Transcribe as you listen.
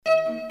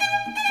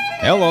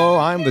Hello,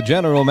 I'm the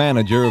general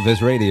manager of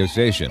this radio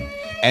station,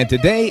 and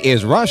today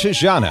is Rosh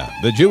Hashanah,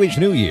 the Jewish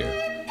New Year.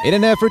 In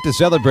an effort to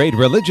celebrate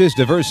religious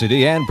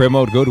diversity and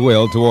promote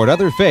goodwill toward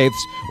other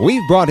faiths,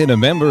 we've brought in a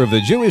member of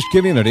the Jewish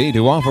community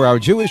to offer our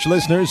Jewish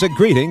listeners a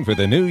greeting for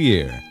the new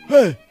year.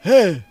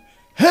 Hey,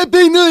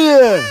 Happy New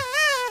Year!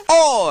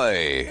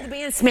 Oi! The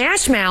band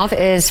Smash Mouth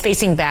is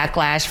facing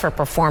backlash for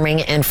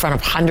performing in front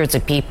of hundreds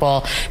of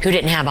people who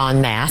didn't have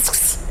on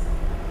masks.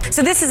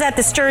 So this is at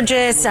the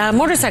Sturgis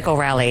motorcycle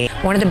rally.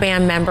 One of the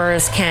band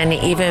members can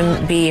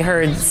even be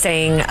heard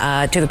saying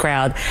to the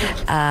crowd,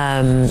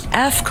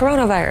 F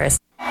coronavirus.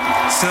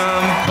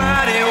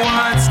 Somebody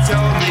once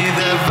told me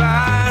the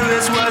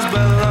virus was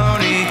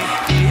baloney.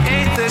 He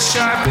ain't the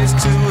sharpest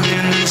tool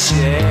in the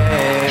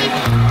shed.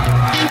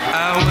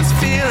 I was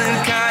feeling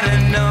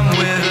kinda numb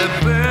with a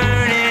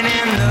burning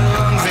in the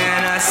lungs,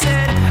 and I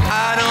said,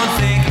 I don't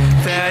think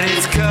that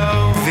it's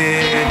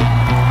COVID.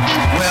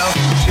 Well,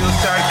 she'll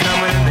start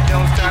coming and they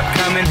don't stop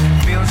coming.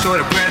 Feeling short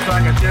of breath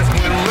like I just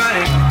went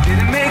running.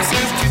 Didn't make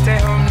sense to stay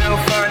home, no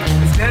fun.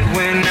 Instead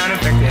went out and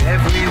infected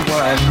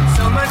everyone.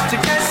 So much to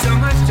test, so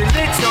much to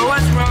lick. So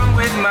what's wrong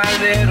with my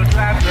little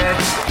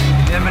droplets?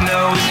 You never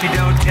know if you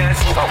don't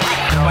test.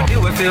 Why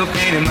do I feel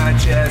pain in my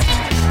chest?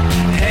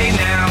 Hey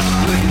now,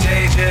 we're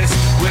contagious,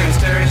 we're in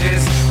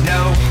Sturgis,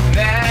 no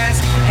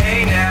mask.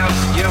 Hey now,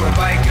 you're a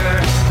biker,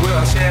 we're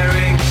all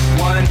sharing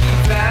one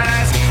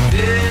flask.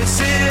 This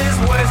is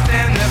worse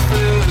than the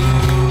flu.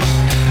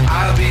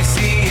 I'll be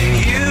seeing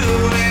you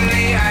in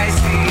the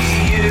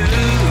ICU.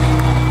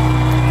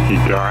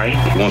 You alright?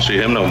 You won't see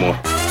him no more.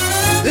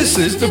 This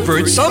is the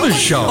Brit Summers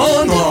Show.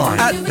 Online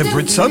at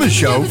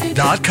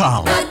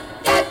thebritsummershow.com.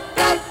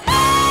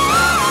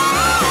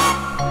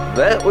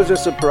 That was a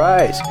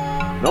surprise.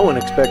 No one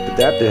expected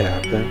that to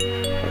happen.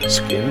 But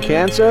skin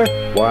cancer?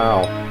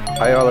 Wow.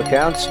 By all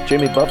accounts,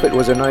 Jimmy Buffett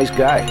was a nice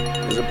guy,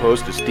 as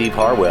opposed to Steve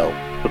Harwell.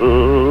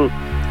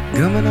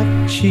 Gumming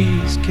up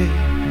cheesecake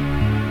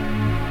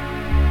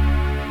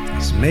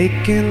is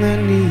making the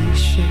knees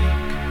shake.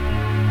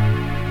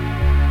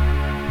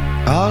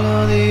 All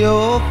of the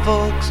old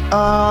folks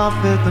off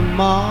at the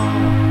mall.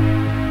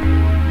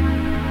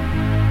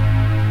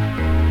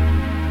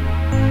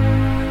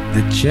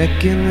 They're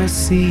checking the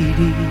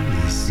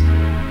CDs.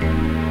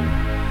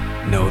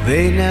 No,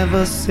 they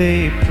never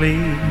say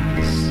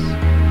please.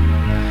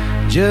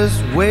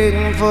 Just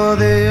waiting for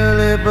the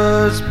early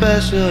bird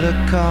special to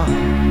come.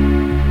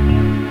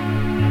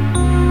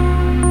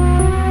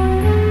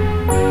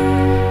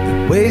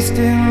 They're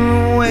wasting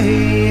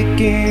away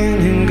again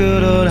in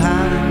good old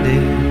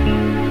Hollandale.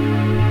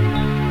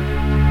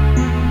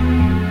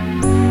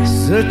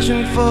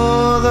 Searching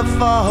for the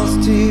false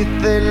teeth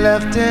they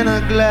left in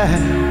a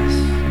glass.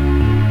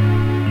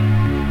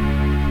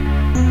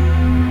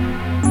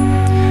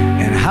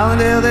 And how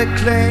dare they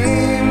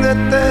claim that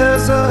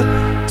there's a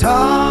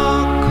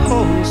talk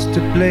host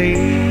to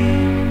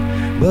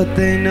blame, but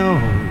they know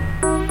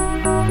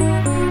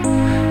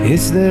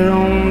it's their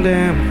own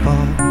damn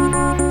fault.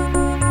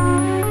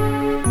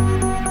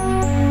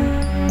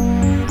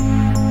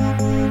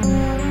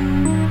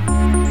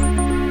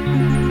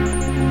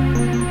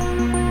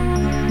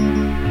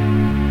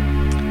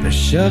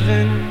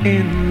 Shoving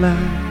in line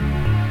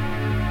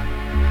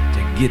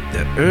to get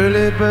the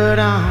early bird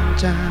on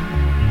time.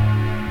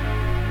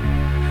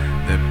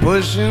 They're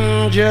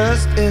pushing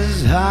just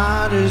as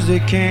hard as they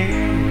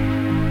can.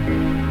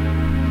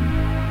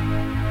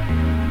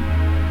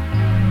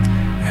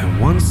 And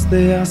once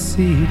they are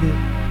seated,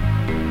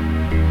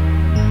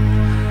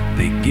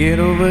 they get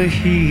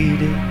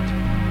overheated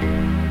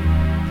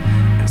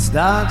and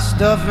start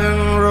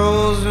stuffing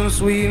rolls and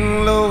sweet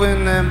and low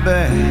in their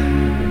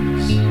bags.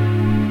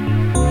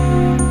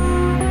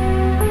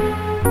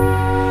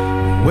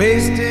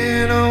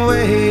 Wasting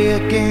away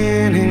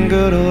again in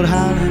good old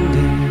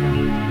Hollandale.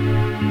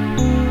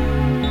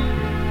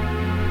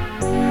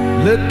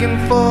 Looking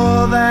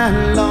for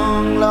that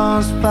long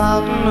lost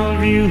fountain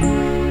of youth.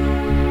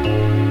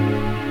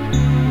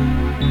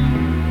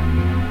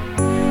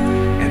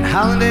 And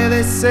Hollandale,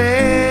 they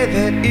say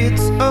that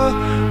it's a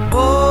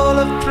bowl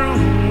of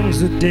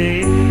prunes a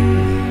day.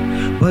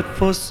 But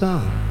for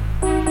some,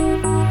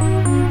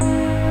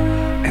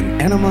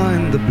 an enema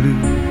in the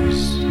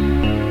blues.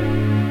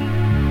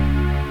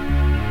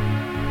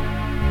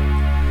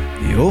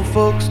 The old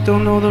folks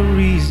don't know the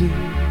reason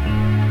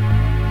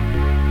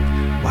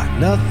why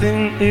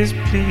nothing is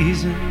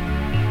pleasing.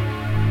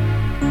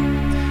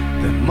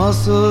 Their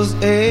muscles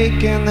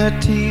ache and their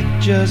teeth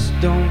just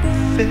don't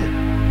fit.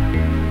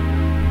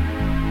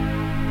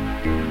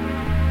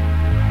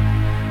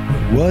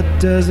 But what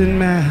does it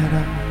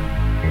matter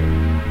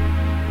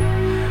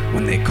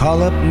when they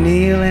call up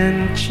Neil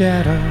and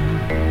chatter?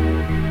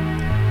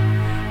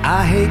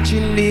 I hate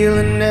you, Neil,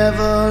 and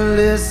never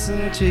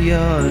listen to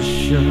your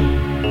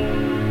show.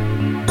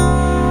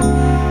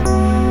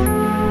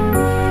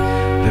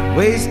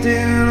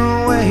 Wasting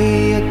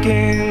away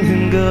again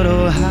in good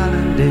old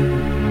Hollandale.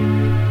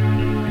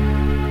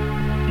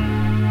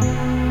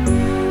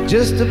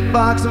 Just a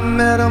box of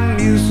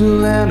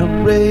Metamucil and a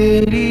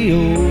radio.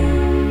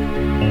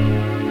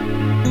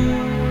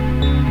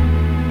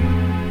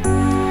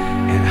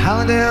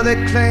 how dare they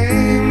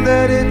claim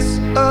that it's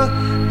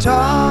a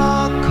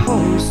dark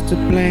horse to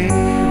blame?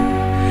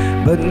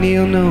 But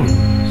Neil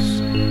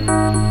knows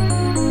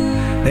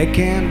they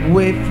can't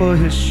wait for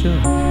his show.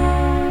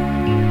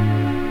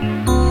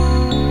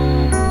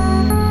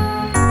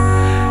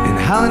 And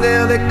how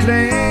dare they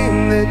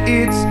claim that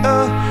it's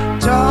a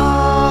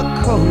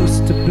dark horse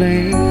to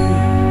blame?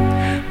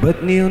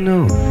 But Neil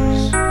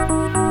knows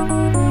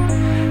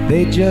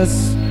they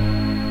just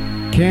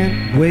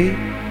can't wait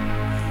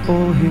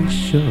for his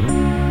show.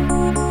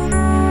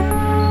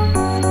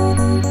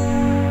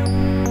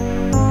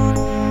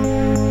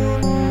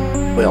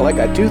 Well, I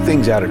got two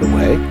things out of the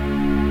way.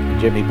 A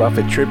Jimmy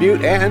Buffett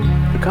tribute and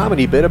a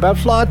comedy bit about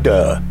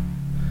Florida.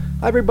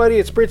 Hi everybody,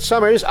 it's Brit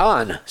Summers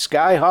on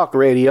Skyhawk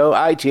Radio,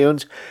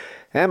 iTunes,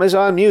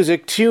 Amazon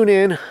Music,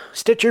 TuneIn,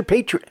 Stitcher,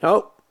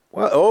 Patreon.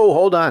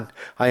 Hold on.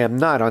 I am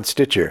not on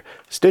Stitcher.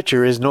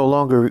 Stitcher is no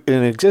longer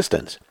in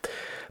existence.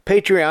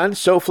 Patreon,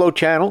 SoFlo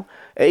Channel,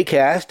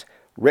 Acast,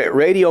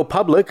 Radio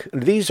Public,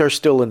 these are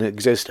still in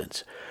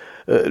existence.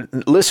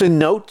 Listen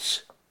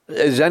Notes,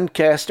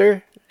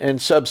 Zencaster, and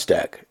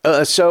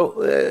Substack.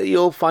 So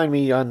you'll find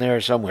me on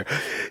there somewhere.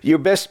 Your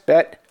best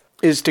bet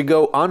is to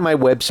go on my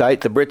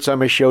website,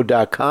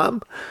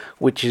 thebritsummershow.com,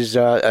 which is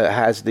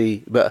has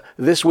the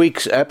this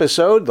week's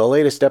episode, the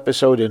latest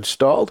episode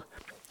installed.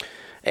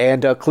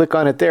 And click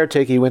on it there,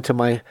 take you into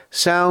my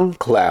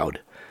SoundCloud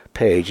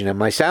page. And on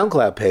my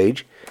SoundCloud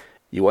page,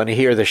 you want to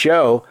hear the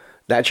show,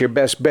 that's your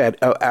best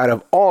bet out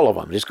of all of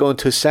them. Just go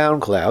into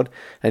SoundCloud,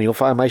 and you'll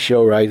find my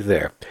show right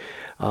there.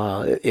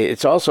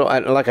 It's also,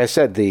 like I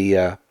said,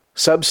 the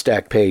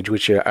Substack page,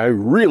 which I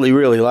really,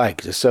 really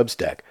like, the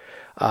Substack.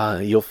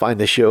 You'll find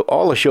the show,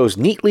 all the shows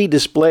neatly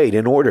displayed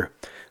in order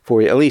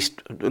for you. At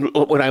least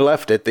when I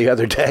left it the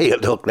other day,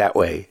 it looked that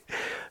way.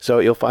 So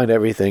you'll find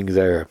everything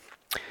there.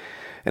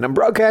 And I'm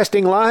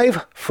broadcasting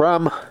live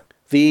from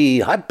the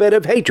hotbed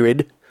of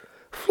hatred,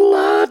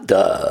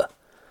 Florida.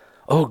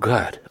 Oh,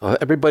 God.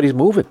 Everybody's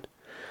moving.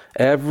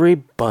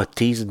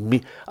 Everybody's...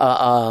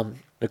 Nicole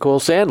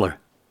Sandler.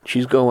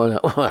 She's going...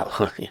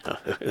 Well, you know,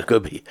 it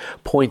could be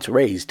points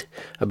raised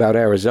about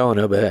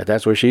Arizona, but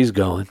that's where she's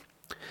going.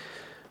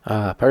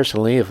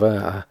 Personally, if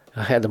I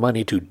had the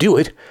money to do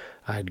it,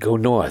 I'd go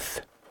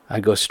north.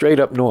 I'd go straight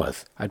up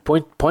north. I'd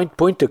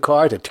point the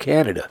car to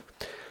Canada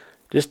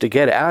just to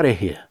get out of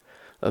here.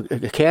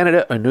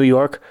 Canada or New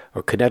York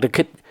or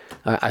Connecticut.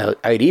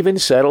 I'd even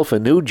settle for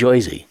New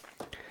Jersey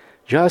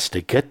just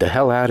to get the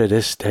hell out of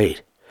this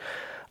state.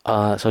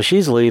 So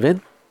she's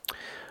leaving,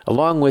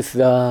 along with,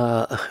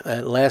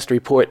 last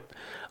report,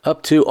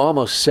 up to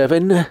almost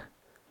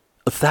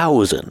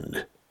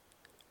 7,000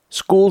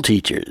 school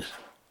teachers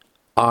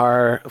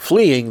are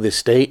fleeing the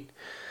state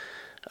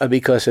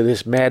because of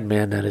this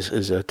madman that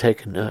is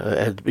taken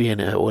as being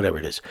whatever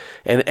it is.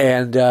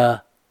 And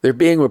they're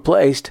being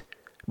replaced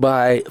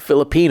by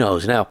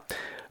Filipinos. Now,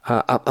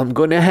 I'm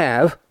going to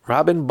have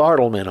Robin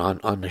Bartleman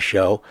on the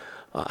show.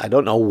 I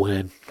don't know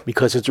when,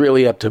 because it's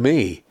really up to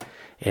me.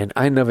 And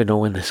I never know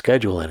when to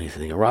schedule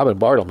anything. Robin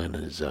Bartleman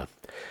is a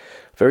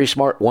very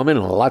smart woman,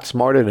 and a lot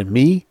smarter than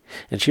me.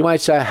 And she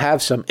might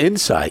have some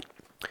insight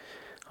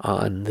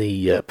on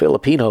the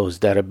Filipinos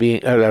that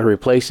are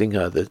replacing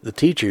the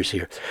teachers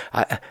here.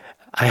 I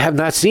have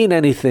not seen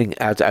anything.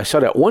 I saw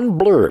that one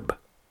blurb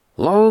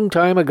long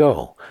time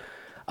ago,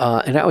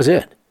 and that was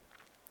it.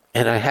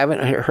 And I haven't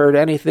heard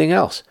anything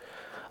else.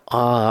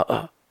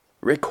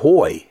 Rick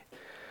Hoy,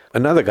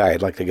 another guy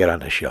I'd like to get on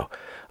the show.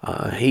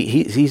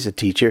 He's a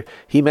teacher.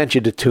 He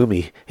mentioned it to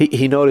me.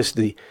 He noticed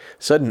the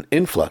sudden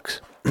influx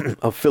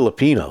of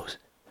Filipinos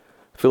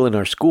filling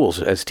our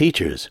schools as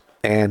teachers.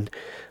 And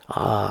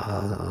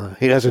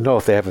he doesn't know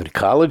if they have any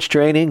college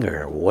training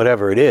or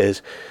whatever it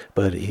is.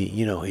 But,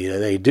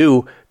 they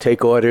do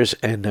take orders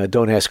and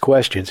don't ask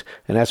questions.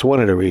 And that's one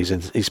of the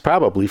reasons he's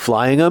probably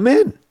flying them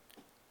in.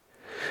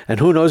 And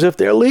who knows if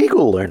they're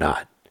legal or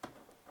not.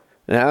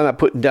 Now, I'm not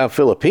putting down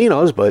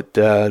Filipinos, but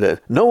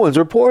no one's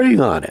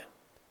reporting on it.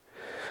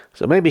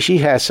 So maybe she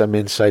has some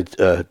inside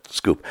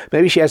scoop.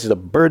 Maybe she has the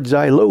bird's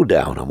eye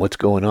lowdown on what's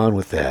going on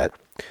with that.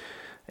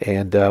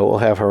 And we'll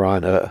have her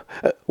on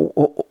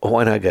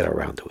when I get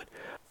around to it.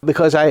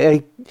 Because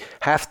I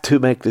have to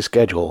make the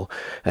schedule,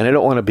 and I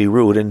don't want to be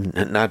rude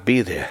and not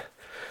be there.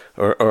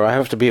 Or I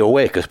have to be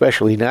awake,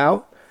 especially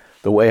now,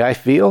 the way I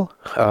feel.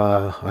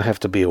 I have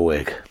to be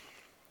awake.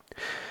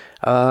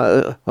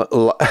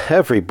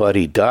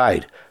 Everybody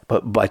died,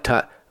 but by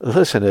time,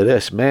 listen to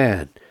this,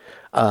 man.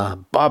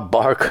 Bob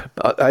Barker.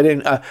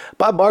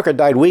 Bob Barker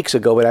died weeks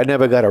ago, but I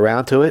never got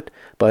around to it.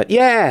 But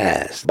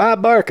yes,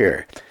 Bob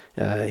Barker.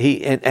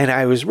 And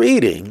I was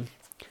reading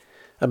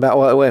about.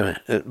 Well, wait a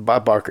minute,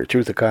 Bob Barker,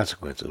 Truth or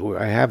Consequences.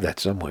 I have that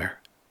somewhere.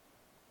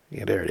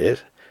 Yeah, there it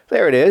is.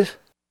 There it is.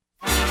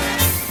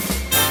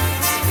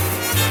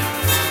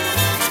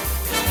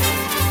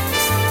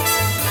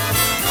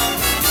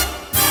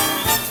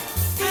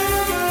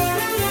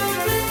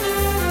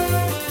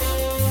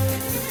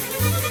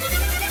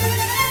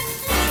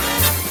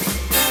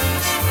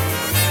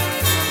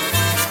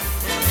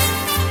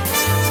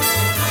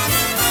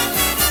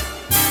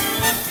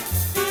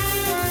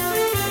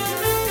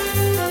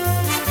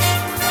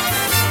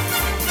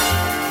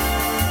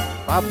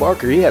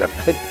 Barker, he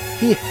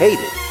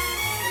hated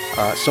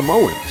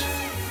Samoans.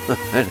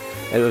 And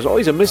it was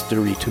always a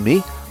mystery to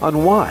me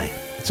on why.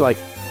 It's like,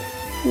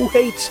 who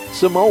hates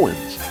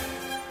Samoans?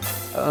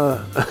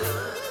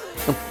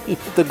 You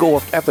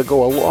have to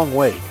go a long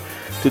way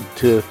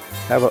to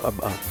have a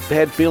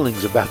bad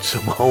feelings about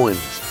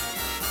Samoans.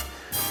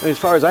 As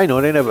far as I know,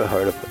 they never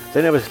heard of them.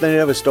 They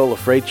never stole a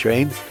freight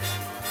train.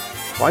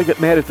 Why get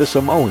mad at the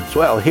Samoans?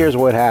 Well, here's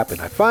what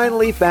happened. I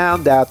finally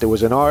found out there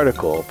was an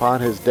article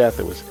upon his death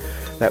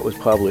that was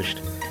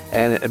published,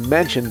 and it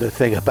mentioned the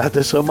thing about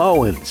the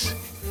Samoans.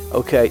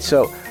 Okay,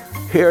 so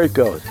here it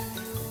goes.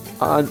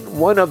 On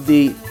one of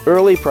the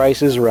early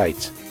Price is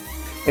Rights,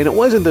 and it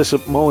wasn't the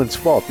Samoans'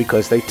 fault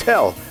because they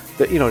tell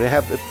that, they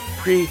have the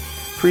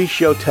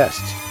pre-show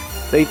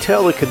tests. They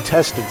tell the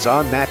contestants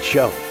on that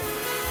show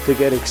to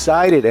get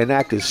excited and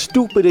act as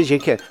stupid as you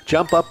can.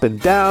 Jump up and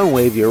down,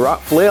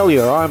 flail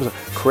your arms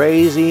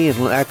crazy, and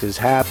act as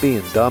happy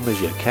and dumb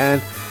as you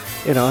can.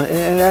 And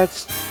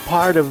that's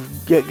part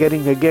of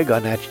getting a gig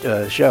on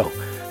that show.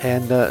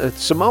 And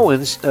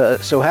Samoans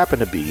so happen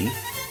to be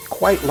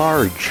quite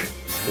large.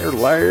 They're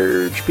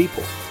large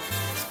people.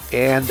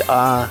 And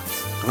on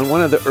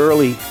one of the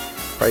early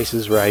Price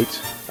is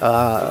Rights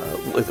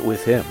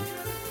with him,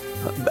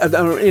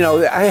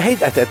 I hate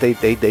that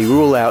they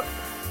rule out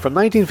from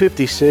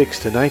 1956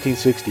 to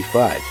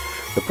 1965.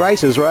 The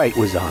Price is Right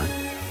was on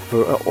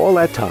for all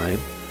that time,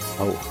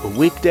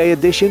 weekday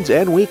editions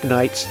and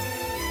weeknights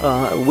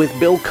with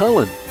Bill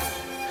Cullen.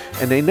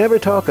 And they never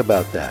talk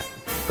about that.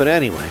 But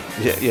anyway,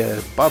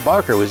 Bob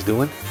Barker was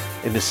doing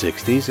in the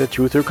 60s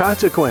Truth or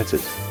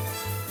Consequences.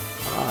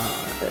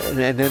 And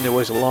then there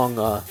was a long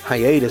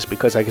hiatus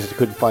because I guess they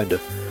couldn't find a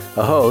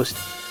host.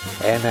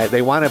 And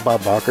they wanted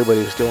Bob Barker, but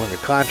he was still under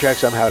contract.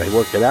 Somehow they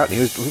worked it out, and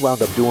he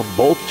wound up doing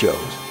both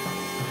shows.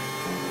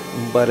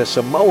 But a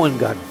Samoan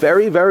got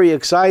very, very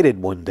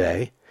excited one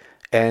day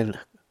and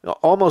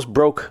almost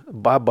broke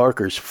Bob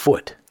Barker's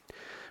foot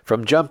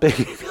from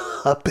jumping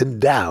up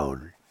and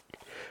down.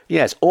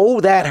 Yes,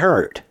 that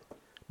hurt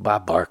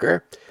Bob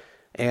Barker.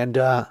 And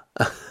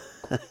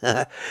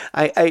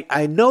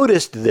I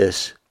noticed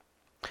this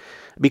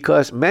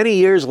because many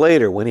years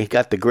later, when he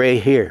got the gray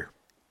hair,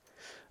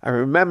 I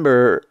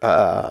remember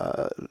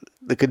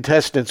the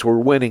contestants were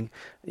winning,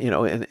 in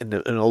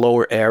a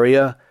lower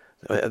area.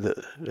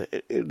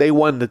 They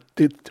won the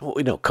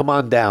come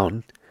on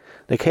down.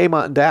 They came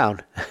on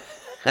down.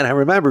 And I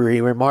remember he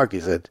remarked, he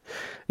said,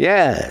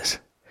 yes,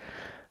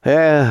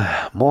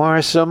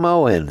 more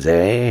Samoans,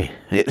 eh?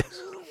 And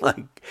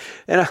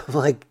I'm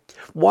like,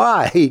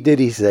 why did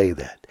he say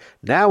that?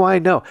 Now I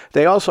know.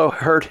 They also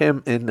heard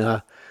him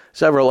in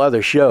several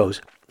other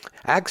shows,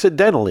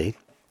 accidentally.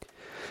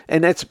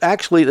 And that's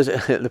actually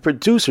the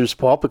producer's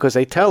fault because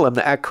they tell him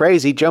to act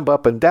crazy, jump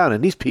up and down.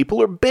 And these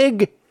people are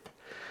big.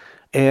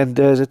 And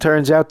as it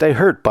turns out, they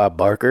hurt Bob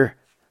Barker.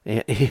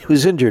 And he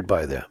was injured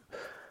by them.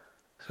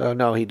 So,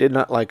 no, he did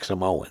not like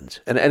Samoans.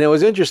 And it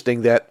was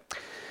interesting that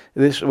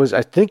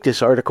I think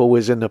this article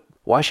was in the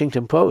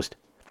Washington Post.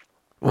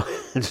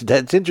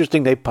 That's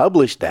interesting they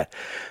published that.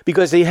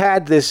 Because they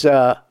had this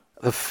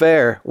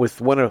affair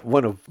with one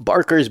of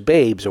Barker's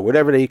babes, or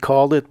whatever they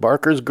called it,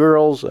 Barker's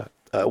girls,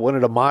 one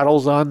of the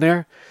models on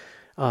there.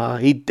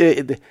 He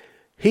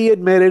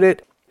admitted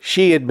it,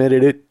 she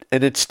admitted it,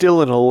 and it's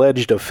still an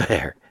alleged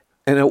affair.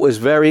 And it was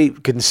very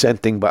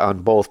consenting on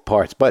both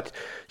parts. But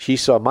she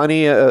saw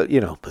money,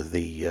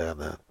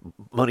 the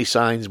money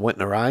signs went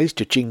in her eyes,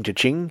 cha-ching,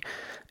 cha-ching.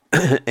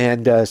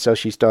 And so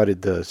she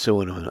started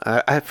suing him.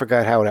 I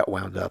forgot how that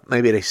wound up.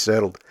 Maybe they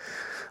settled.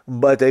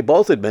 But they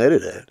both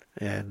admitted it.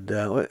 And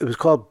it was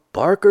called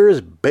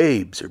Barker's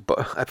Babes.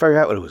 I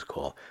forgot what it was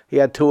called. He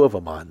had two of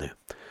them on there.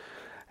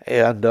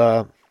 And,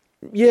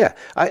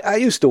 I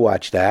used to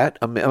watch that.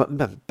 I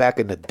mean, back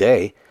in the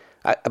day,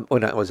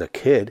 when I was a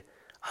kid.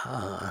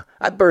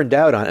 I burned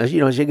out on it. As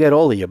you get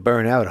older, you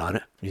burn out on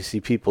it. You see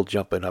people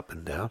jumping up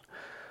and down.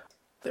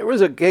 There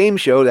was a game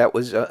show that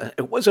was,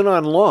 it wasn't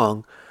on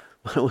long.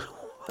 I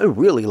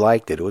really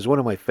liked it. It was one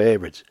of my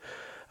favorites.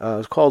 It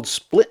was called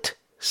Split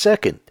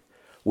Second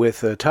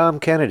with Tom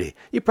Kennedy.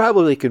 You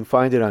probably can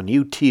find it on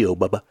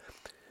YouTube.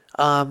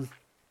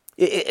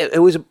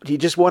 It was, you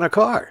just won a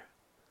car.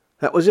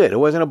 That was it. It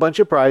wasn't a bunch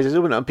of prizes.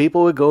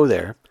 People would go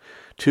there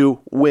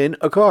to win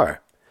a car.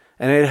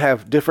 And they'd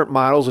have different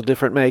models of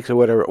different makes or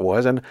whatever it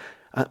was. And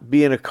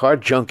being a car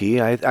junkie,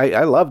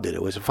 I loved it.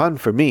 It was fun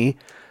for me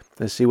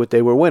to see what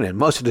they were winning.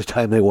 Most of the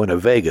time they won a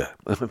Vega.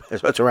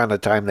 That's around the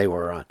time they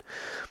were on.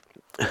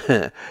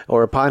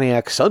 Or a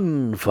Pontiac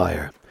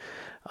Sunfire.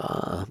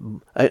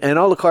 And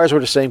all the cars were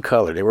the same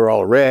color. They were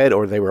all red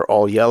or they were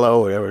all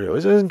yellow. Whatever. It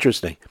was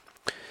interesting.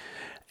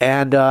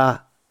 And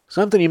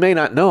something you may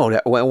not know,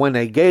 that when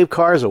they gave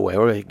cars away,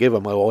 or they give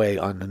them away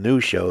on the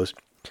news shows,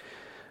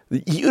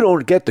 you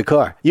don't get the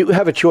car. You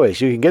have a choice.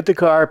 You can get the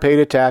car, pay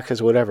the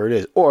taxes, whatever it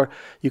is, or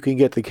you can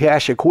get the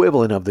cash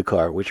equivalent of the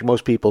car, which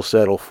most people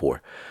settle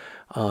for.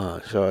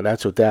 So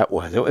that's what that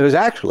was. It was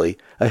actually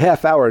a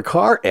half-hour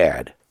car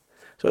ad.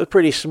 So it was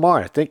pretty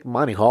smart. I think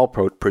Monty Hall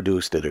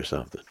produced it or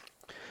something.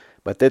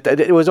 But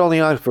it was only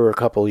on for a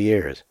couple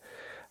years.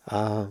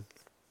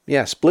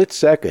 Yeah, Split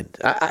Second.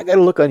 I got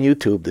to look on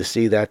YouTube to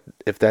see that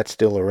if that's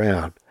still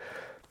around.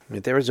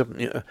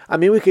 I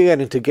mean, we could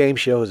get into game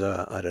shows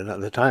at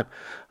another time.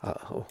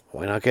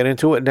 Why not get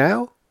into it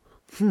now?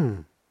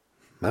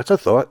 That's a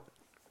thought.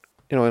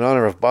 In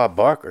honor of Bob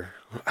Barker.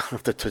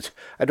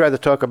 I'd rather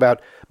talk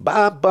about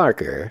Bob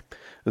Barker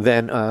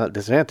than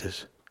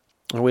DeSantis.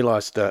 We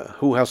lost,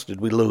 who else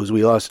did we lose?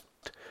 We lost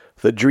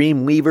the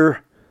Dream Weaver,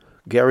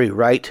 Gary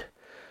Wright.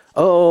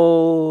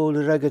 Oh,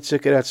 did I get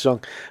sick of that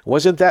song?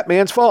 Wasn't that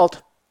man's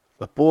fault.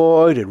 But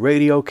boy, did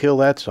radio kill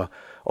that song.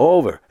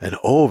 Over and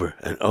over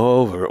and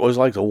over. It was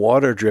like the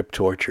water drip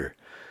torture.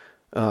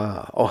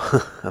 But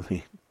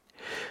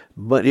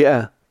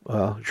yeah,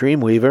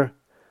 Dreamweaver.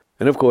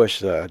 And of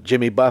course,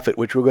 Jimmy Buffett,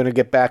 which we're going to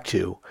get back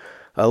to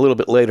a little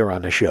bit later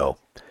on the show.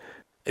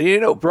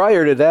 And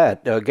prior to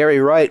that, Gary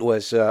Wright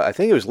was, I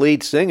think he was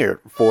lead singer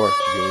for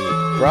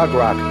the prog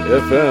rock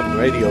FM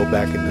radio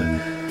back in the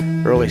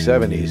early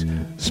 70s.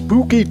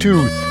 Spooky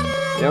Tooth.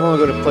 Yeah, I'm only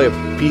going to play a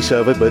piece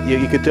of it, but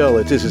you can tell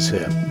that this is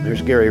him.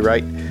 There's Gary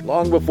Wright,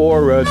 long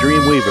before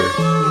Dreamweaver.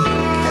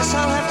 Guess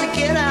I'll have to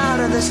get out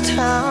of this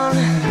town.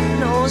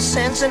 No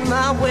sense in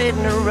my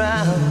waiting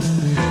around.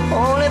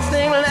 Only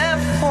thing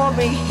left for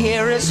me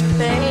here is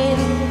pain.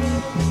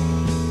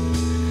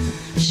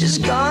 She's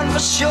gone for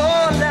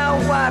sure, now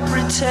why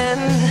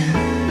pretend?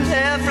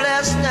 Left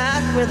last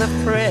night with a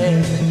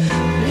friend,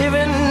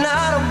 leaving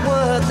not a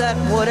word that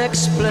would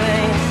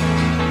explain.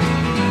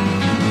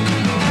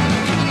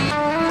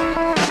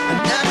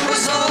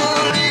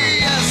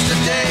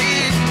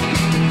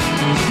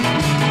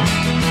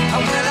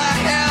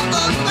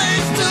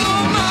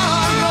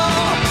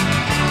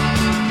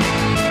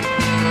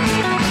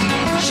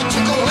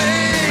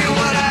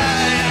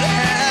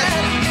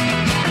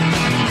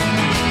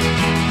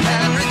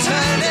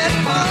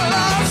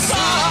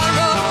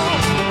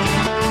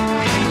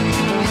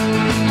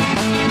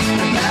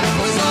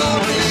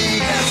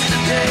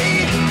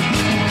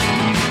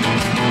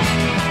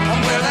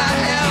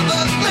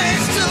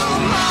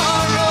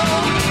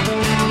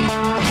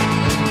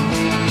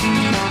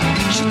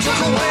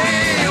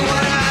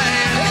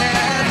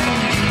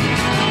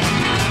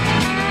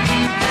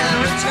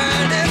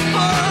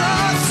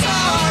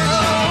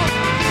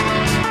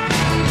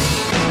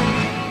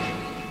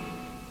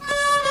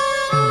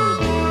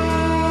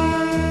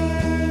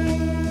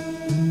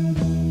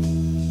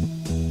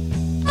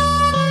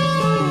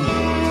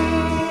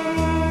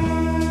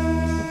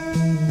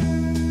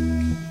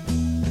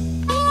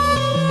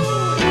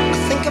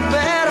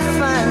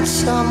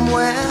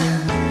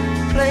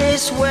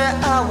 Where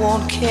I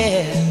won't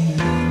care.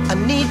 I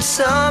need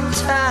some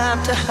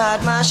time to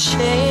hide my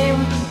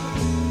shame.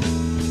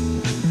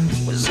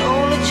 Was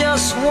only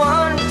just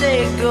one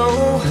day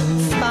ago,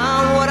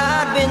 found what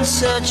I'd been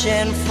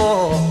searching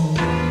for,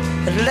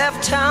 and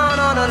left town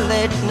on a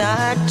late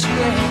night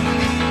train.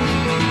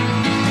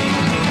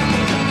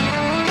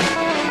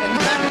 And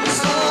that was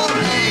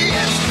only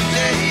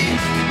yesterday.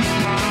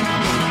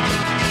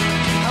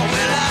 How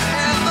will I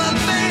ever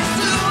face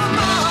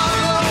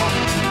tomorrow?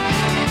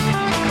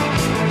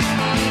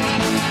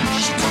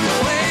 She took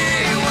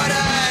away what I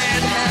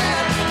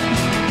had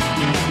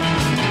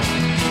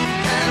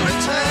and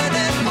returned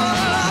it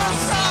full of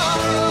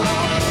sorrow.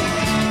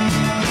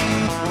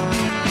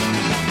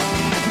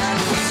 And that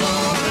was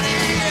only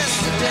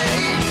yesterday.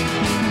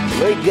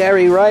 Late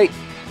Gary Wright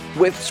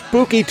with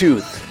Spooky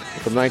Tooth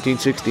from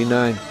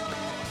 1969.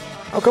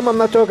 How come I'm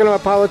not talking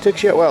about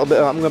politics yet? Well,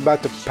 I'm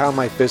about to pound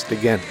my fist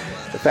again.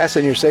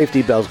 Fasten your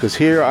safety belts, because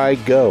here I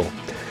go.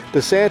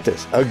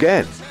 DeSantis,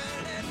 again.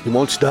 He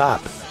won't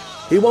stop.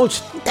 He won't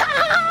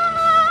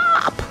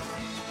stop.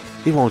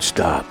 He won't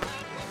stop.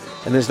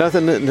 And there's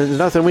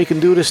nothing we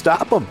can do to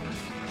stop him.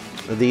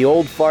 The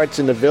old farts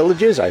in the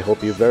villages, I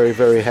hope you're very,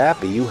 very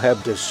happy. You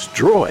have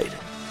destroyed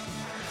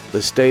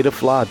the state of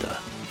Florida.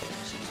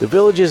 The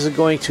villages are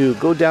going to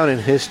go down in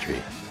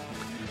history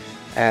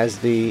as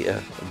the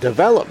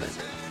development,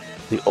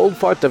 the old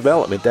fart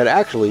development that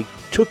actually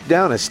took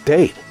down a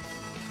state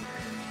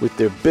with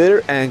their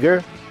bitter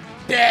anger,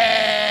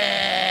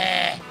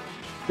 their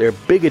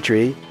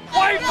bigotry,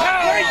 white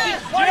power!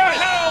 Yes,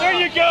 there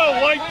you go,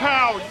 white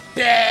power!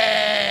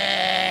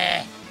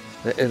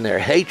 and their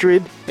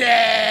hatred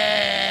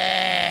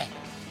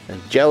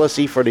and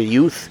jealousy for the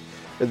youth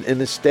in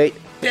the state,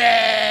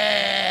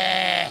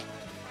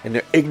 and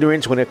their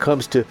ignorance when it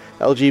comes to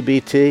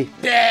LGBT.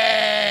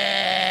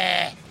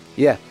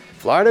 Yeah,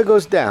 Florida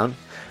goes down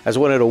as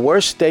one of the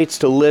worst states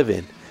to live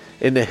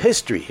in the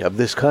history of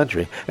this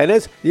country. And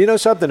it's, you know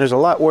something, there's a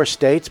lot worse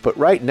states, but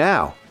right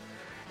now,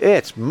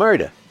 it's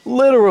murder.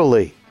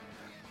 Literally.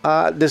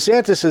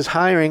 DeSantis is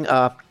hiring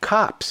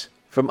cops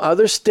from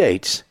other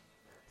states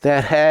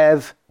that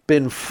have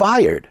been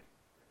fired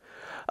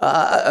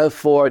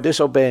for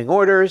disobeying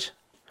orders,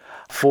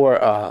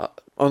 for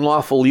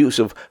unlawful use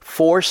of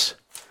force.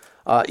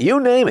 You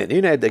name it.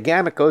 You know, the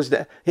gamut goes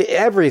down.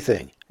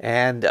 Everything.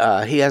 And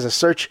he has a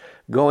search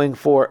going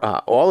for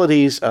all of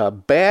these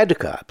bad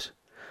cops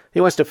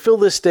He wants to fill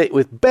this state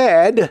with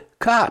bad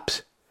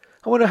cops.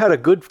 I wonder how the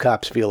good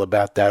cops feel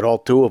about that, all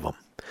two of them.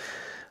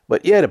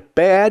 But yeah, the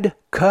bad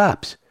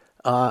cops.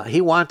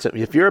 He wants them.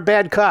 If you're a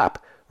bad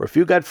cop, or if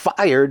you got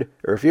fired,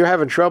 or if you're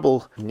having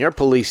trouble in your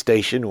police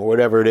station, or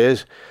whatever it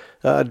is,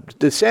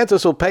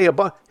 DeSantis will pay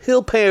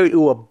he'll pay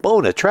you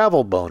a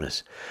travel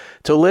bonus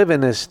to live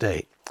in this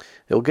state.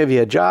 He'll give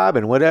you a job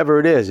and whatever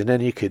it is, and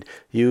then you could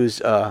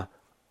use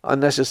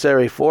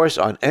unnecessary force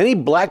on any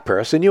black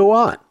person you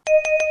want.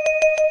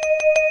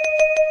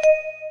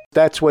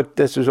 That's what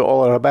this is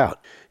all about.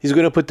 He's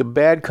going to put the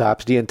bad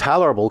cops, the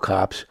intolerable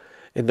cops,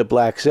 in the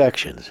black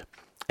sections.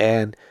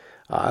 And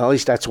at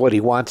least that's what he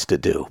wants to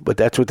do. But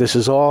that's what this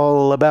is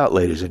all about,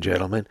 ladies and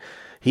gentlemen.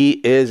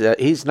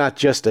 He's not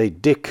just a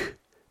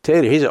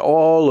dictator. He's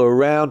all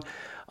around.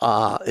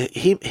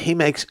 He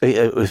makes,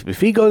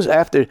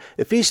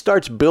 if he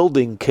starts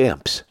building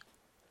camps,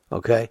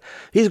 okay,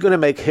 he's going to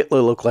make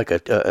Hitler look like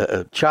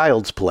a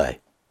child's play.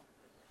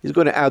 He's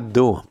going to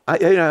outdo him.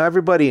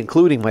 Everybody,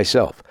 including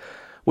myself,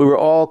 we were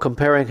all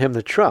comparing him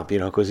to Trump,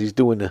 because he's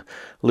doing the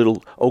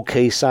little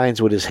okay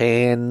signs with his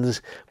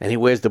hands, and he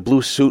wears the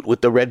blue suit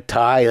with the red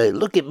tie.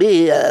 Look at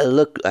me, I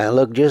look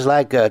just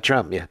like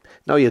Trump. Yeah,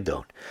 no, you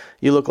don't.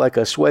 You look like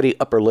a sweaty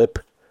upper lip,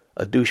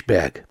 a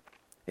douchebag.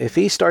 If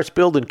he starts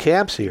building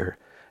camps here,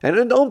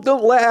 and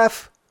don't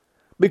laugh,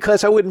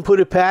 because I wouldn't put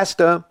it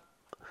past him.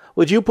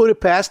 Would you put it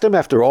past him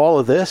after all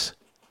of this?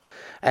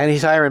 And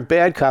he's hiring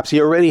bad cops. He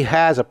already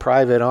has a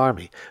private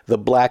army, the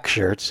black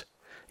shirts.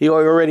 He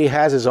already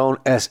has his own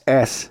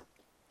SS.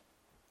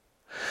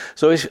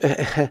 So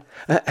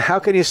how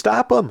can you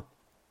stop him?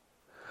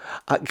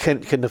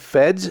 Can the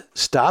feds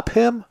stop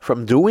him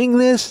from doing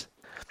this?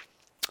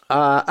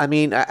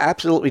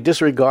 Absolutely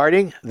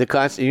disregarding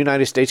the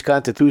United States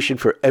Constitution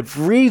for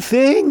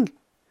everything?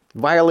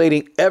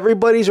 Violating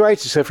everybody's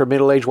rights except for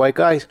middle-aged white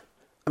guys?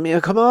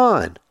 Come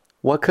on.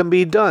 What can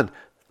be done?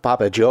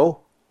 Papa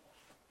Joe?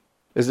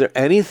 Is there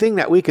anything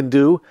that we can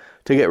do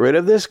to get rid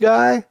of this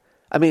guy?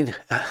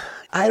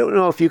 I don't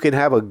know if you can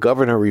have a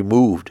governor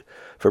removed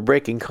for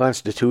breaking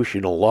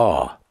constitutional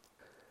law.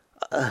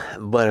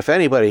 But if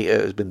anybody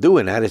has been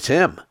doing that, it's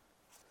him.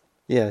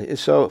 Yeah,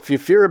 so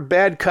if you're a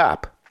bad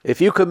cop, if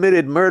you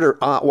committed murder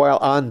while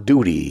on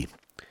duty,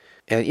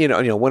 and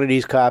one of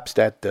these cops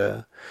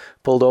that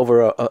pulled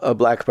over a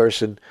black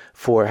person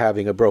for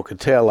having a broken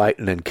taillight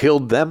and then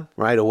killed them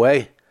right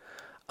away,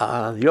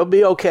 you'll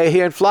be okay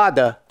here in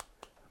Florida.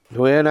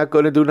 We're not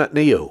going to do nothing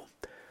to you.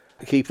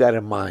 Keep that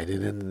in mind.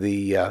 And in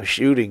the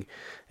shooting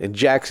in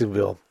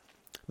Jacksonville,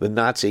 the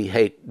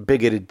Nazi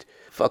bigoted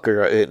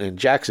fucker in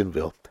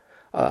Jacksonville,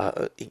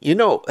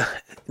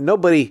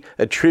 nobody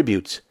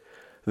attributes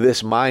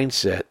this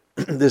mindset,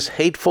 this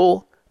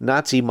hateful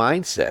Nazi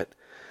mindset,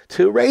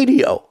 to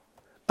radio.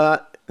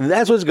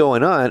 That's what's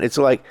going on. It's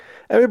like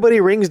everybody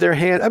wrings their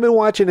hand. I've been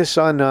watching this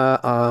on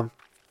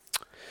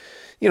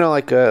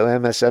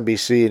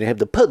MSNBC, and they have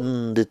the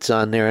pundits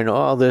on there and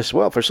all this.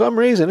 Well, for some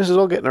reason, this is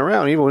all getting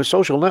around. Even with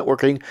social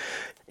networking,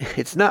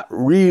 it's not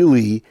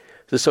really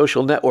the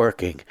social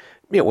networking.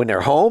 When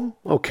they're home,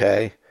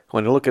 okay.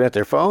 When they're looking at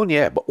their phone,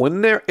 yeah. But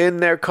when they're in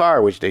their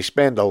car, which they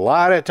spend a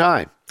lot of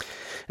time,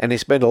 and they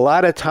spend a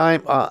lot of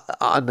time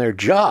on their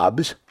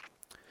jobs,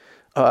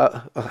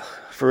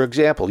 for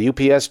example,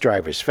 UPS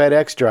drivers,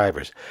 FedEx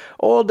drivers,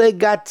 all they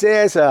got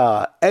is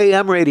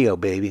AM radio,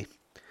 baby.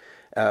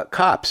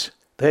 Cops,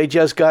 they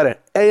just got an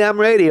AM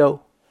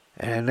radio,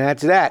 and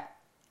that's that.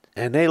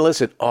 And they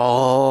listen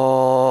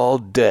all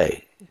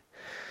day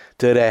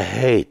to the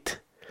hate,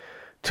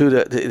 to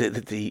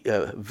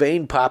the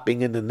vein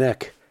popping in the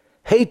neck,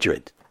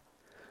 hatred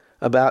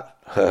about,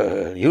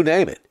 you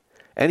name it,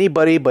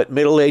 anybody but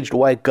middle-aged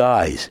white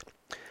guys.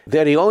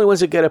 They're the only ones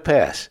that get a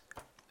pass,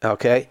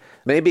 okay?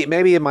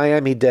 Maybe in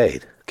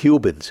Miami-Dade,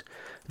 Cubans,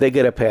 they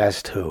get a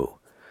pass too.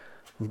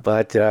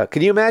 But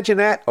can you imagine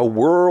that? A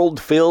world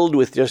filled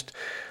with just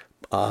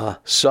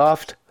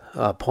soft,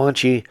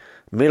 paunchy,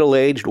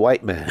 middle-aged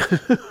white men.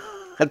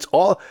 That's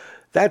all.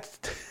 That's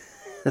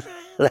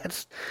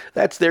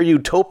their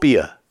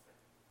utopia.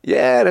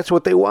 Yeah, that's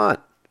what they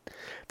want.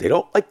 They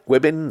don't like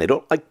women. They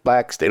don't like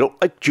blacks. They don't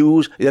like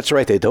Jews. That's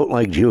right. They don't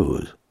like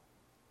Jews.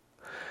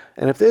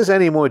 And if there's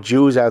any more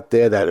Jews out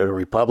there that are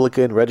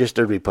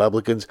registered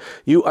Republicans,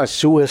 you are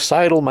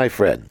suicidal, my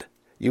friend.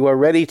 You are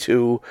ready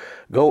to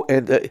go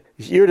and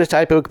you're the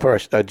type of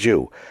person, a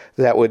Jew,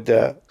 that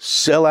would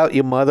sell out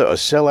your mother or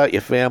sell out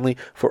your family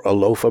for a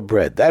loaf of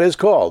bread. That is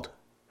called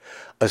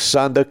a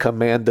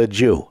Sonderkommando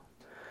Jew.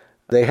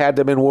 They had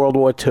them in World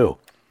War II.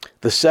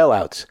 The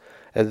sellouts,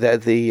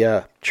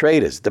 the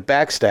traitors, the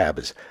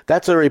backstabbers.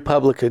 That's a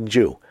Republican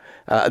Jew.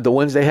 The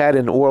ones they had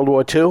in World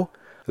War II,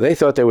 they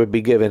thought they would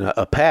be given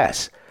a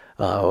pass.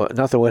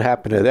 Nothing would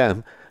happen to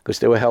them because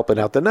they were helping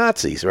out the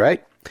Nazis,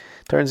 right?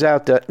 Turns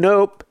out that,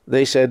 nope,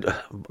 they said,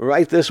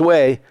 right this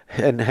way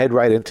and head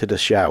right into the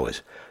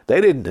showers.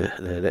 They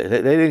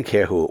didn't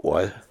care who it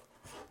was.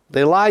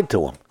 They lied to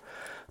them.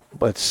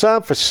 But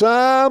for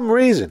some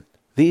reason,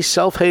 these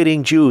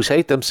self-hating Jews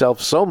hate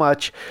themselves so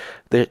much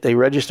that they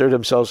registered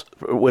themselves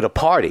with a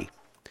party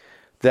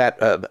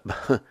that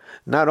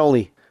not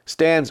only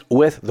stands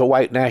with the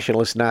white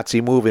nationalist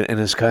Nazi movement in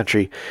his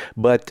country,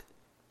 but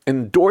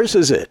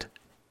endorses it.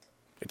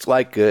 It's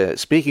like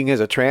speaking as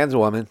a trans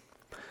woman.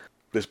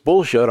 This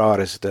bullshit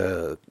artist,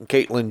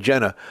 Caitlyn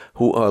Jenner,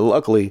 who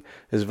luckily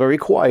is very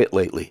quiet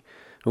lately,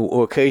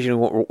 who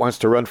occasionally wants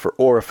to run for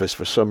orifice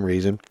for some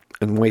reason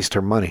and waste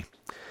her money.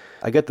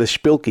 I get the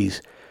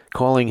Spilkies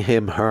calling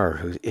him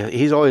her.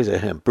 He's always a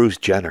him, Bruce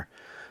Jenner.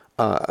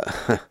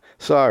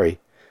 Sorry.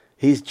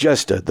 He's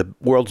just the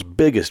world's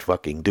biggest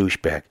fucking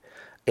douchebag.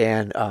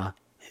 And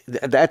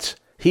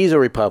he's a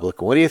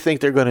Republican. What do you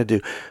think they're going to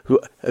do?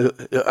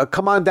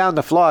 Come on down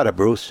to Florida,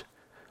 Bruce.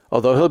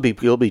 Although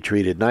he'll be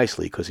treated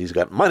nicely because he's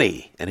got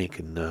money and he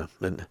can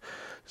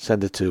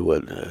send it to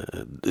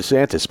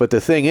DeSantis. But the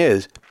thing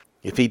is,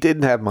 if he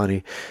didn't have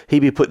money,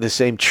 he'd be put in the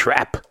same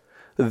trap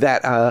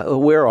that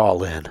we're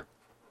all in.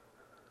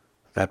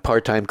 That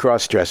part-time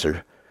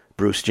cross-dresser,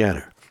 Bruce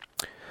Jenner.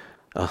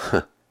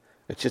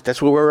 That's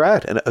where we're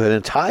at. An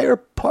entire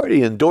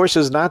party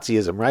endorses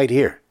Nazism right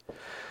here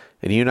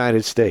in the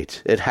United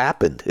States. It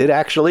happened. It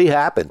actually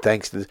happened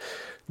thanks to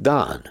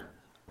Don.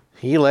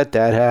 He let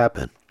that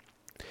happen.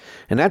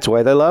 And that's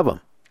why they love him.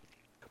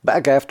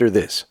 Back after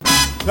this.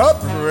 The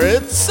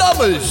Brit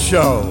Summers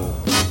Show.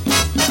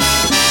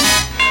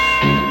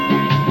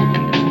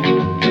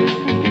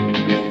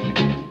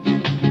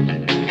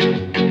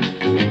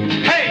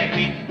 Hey,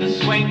 meet the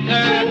swinger,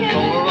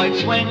 Polaroid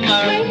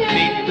swinger.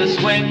 Meet the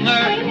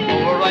swinger,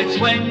 Polaroid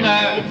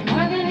swinger. It's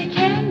more than a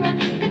camera.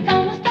 It's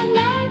almost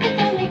alive.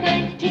 It's only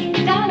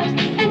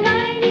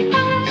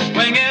 $19.95.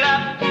 Swing it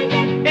up.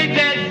 It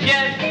says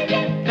yes.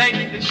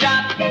 Take the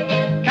shot.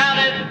 Count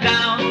it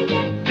down.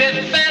 Flip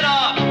it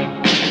off.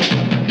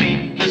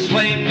 Meet the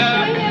swinger,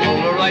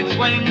 Polaroid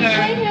swinger.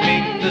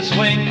 Meet the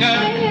swinger,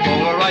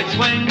 Polaroid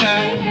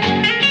swinger.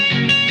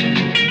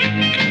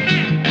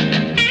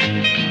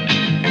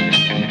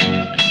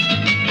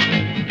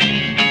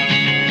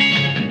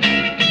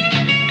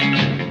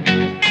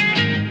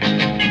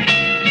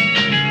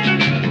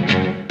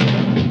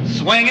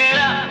 Swing it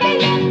up,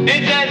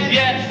 it says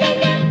yes.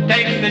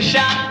 Take the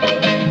shot,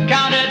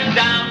 count it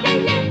down,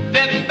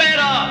 flip it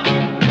off.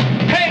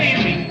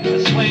 Hey, meet the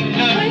swinger,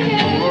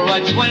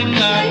 Polaroid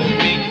swinger,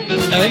 meet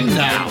the swinger. And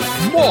now,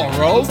 more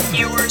of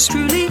yours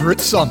truly, Brit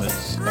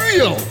Summers.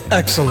 Real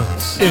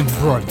excellence in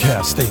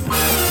broadcasting.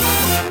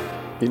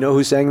 You know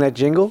who sang that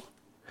jingle?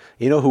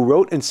 You know who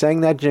wrote and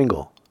sang that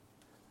jingle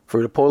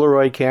for the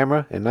Polaroid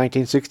camera in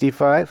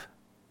 1965?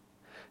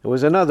 It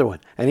was another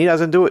one. And he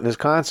doesn't do it in his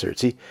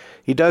concerts. He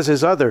does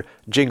his other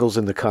jingles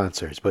in the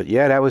concerts. But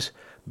yeah, that was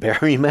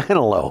Barry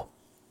Manilow.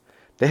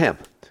 Damn,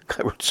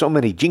 I wrote so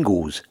many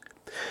jingles.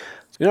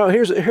 You know,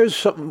 here's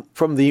something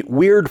from the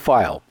weird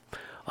file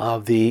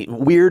of the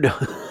weird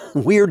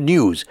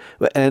news.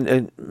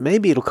 And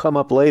maybe it'll come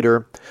up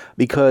later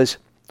because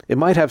it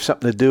might have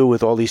something to do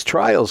with all these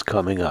trials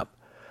coming up.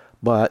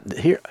 But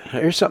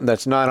here's something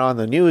that's not on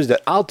the news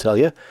that I'll tell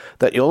you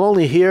that you'll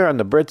only hear on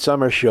the Brit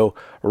Summer Show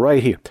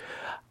right here.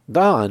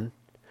 Don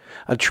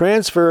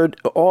transferred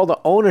all the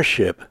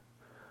ownership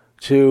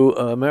to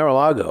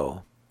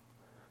Mar-a-Lago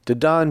to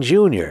Don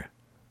Jr.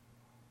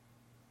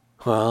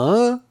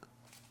 Huh?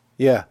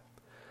 Yeah.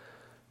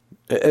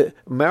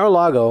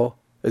 Mar-a-Lago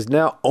is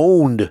now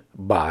owned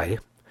by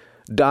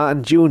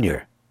Don Jr.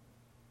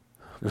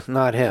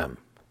 Not him.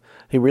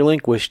 He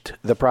relinquished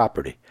the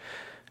property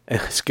and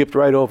skipped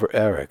right over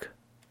Eric.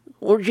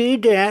 Well, gee,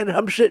 Dad,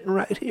 I'm sitting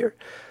right here.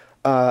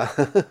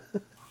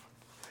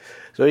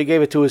 So he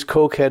gave it to his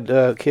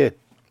cokehead kid.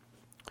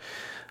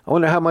 I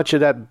wonder how much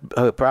of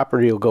that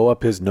property will go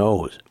up his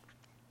nose.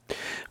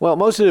 Well,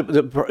 most of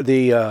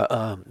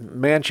the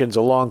mansions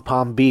along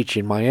Palm Beach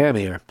in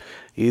Miami are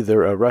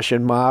either a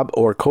Russian mob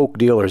or coke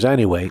dealers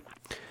anyway,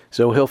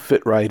 so he'll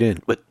fit right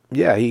in. But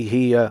yeah,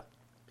 he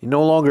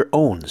no longer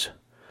owns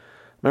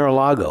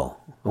Mar-a-Lago.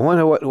 I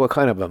wonder what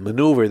kind of a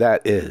maneuver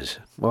that is.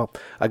 Well,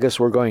 I guess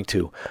we're going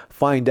to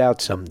find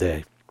out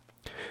someday.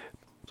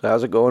 So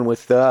how's it going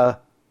with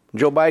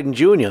Joe Biden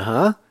Jr.,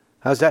 huh?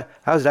 How's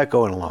that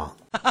going along?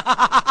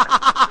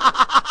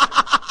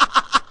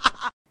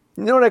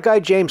 You know that guy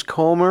James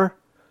Comer,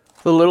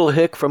 the little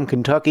hick from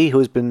Kentucky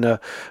who's been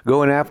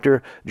going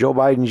after Joe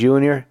Biden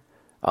Jr.?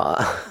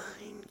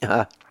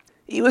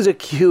 He was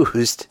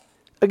accused.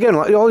 Again,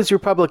 all these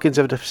Republicans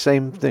have the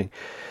same thing.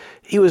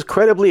 He was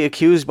credibly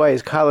accused by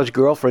his college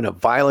girlfriend of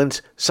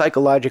violence,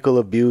 psychological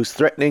abuse,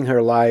 threatening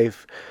her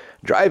life,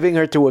 driving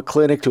her to a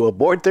clinic to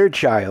abort their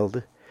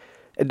child.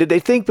 And did they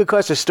think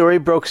because the story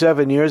broke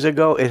 7 years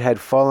ago, it had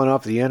fallen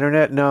off the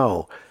internet?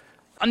 No.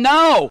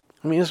 No!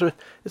 I mean,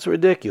 it's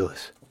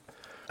ridiculous.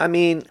 I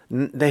mean,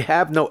 they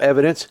have no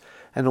evidence,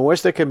 and the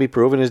worst that can be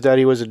proven is that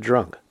he was a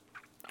drunk.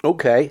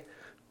 Okay,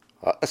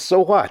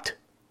 so what?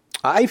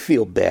 I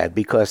feel bad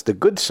because the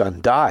good son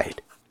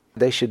died.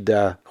 They should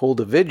hold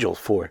a vigil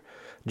for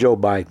Joe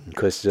Biden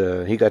because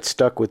he got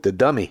stuck with the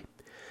dummy.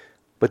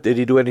 But did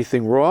he do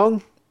anything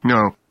wrong?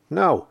 No.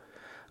 No.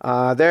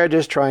 They're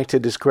just trying to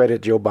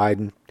discredit Joe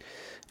Biden.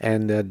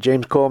 And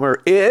James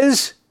Comer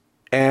is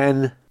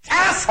an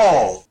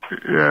Asshole!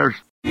 Yes.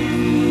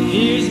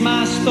 Here's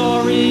my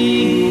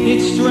story,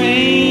 it's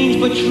strange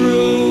but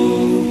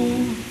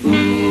true,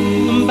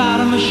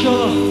 about a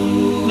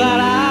Mashula that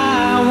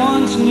I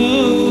once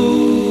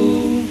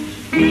knew.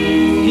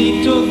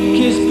 He took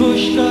his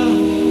pushka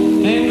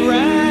and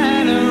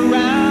ran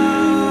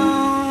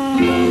around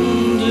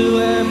to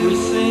every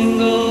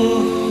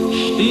single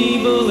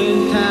steeple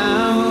in town.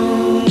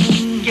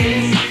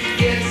 Yes,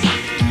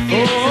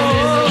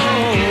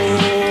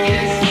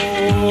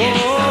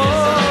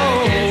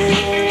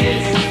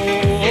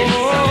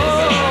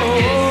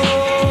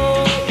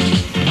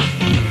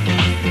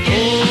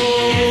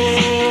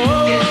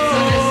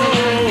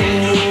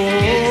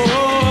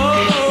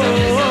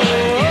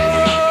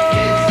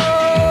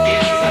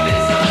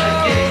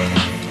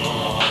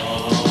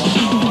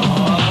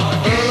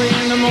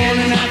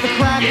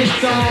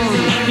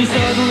 he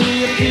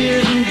suddenly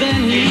appears and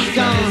then he's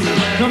gone.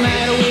 No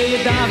matter where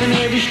you dive in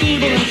every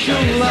steeple and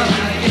shula,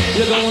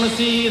 you're gonna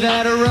see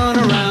that run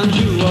around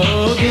you.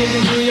 Oh,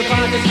 digging through your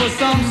pockets for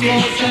some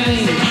small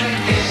change.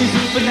 It's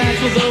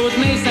supernatural though it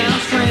may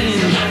sound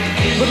strange,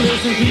 but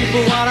listen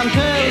people what I'm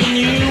telling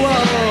you.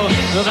 Oh,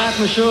 that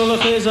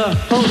Mashulach is a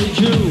holy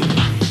Jew.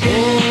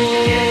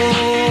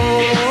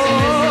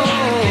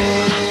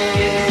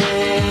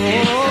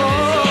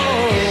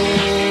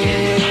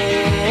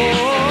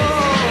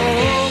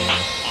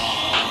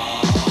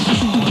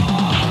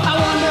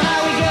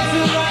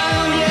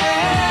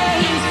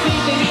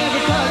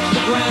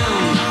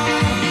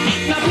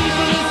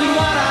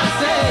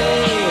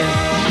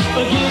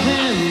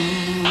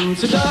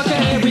 Tzedakah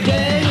every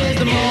day is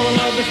the moral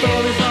of the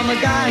story from a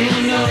guy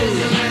who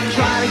knows.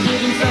 Try to give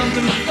him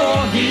something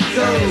before he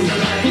goes.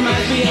 He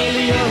might be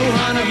Elio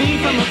Hanavi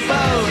from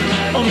above,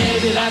 or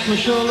maybe that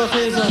Mashulach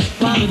is a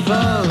planet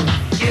bow.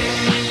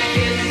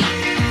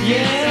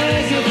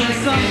 Yeah, give him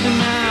something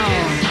now,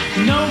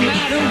 no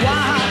matter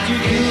what you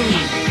do.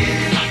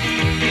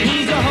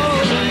 He's a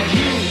holy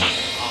Jew.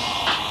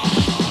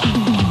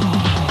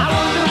 I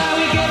wonder how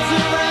he gets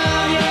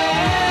around,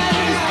 yeah,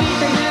 his feet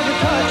they never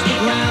touch the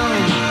ground.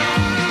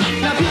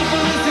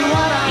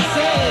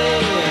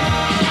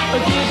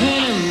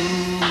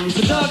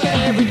 Tzedakah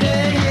every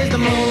day is the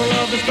moral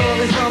of the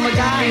story from a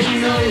guy who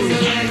knows.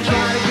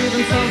 Try to give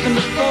him something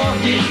before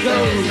he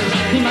goes.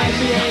 He might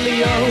be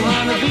Elio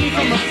Hanavi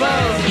from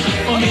above,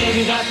 or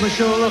maybe that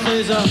Mashulach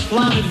is a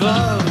blinded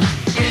love.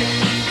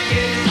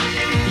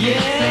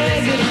 Yeah,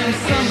 give him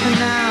something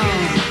now,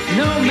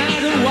 no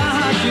matter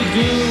what you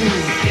do.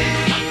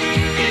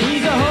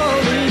 He's a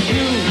holy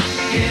Jew.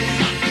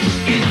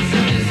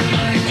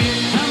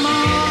 Come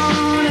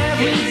on,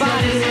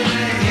 everybody.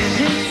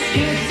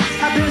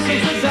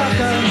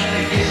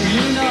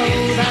 You know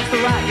that's the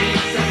right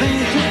thing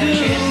to do.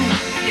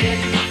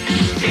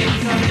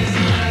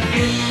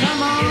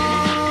 Come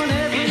on,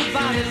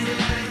 everybody.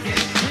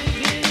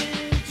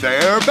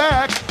 They're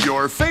back,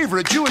 your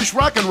favorite Jewish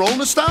rock and roll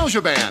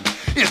nostalgia band.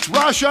 It's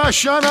Rosh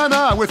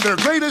Hashanah with their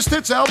greatest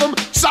hits album,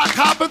 Sock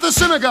Hop at the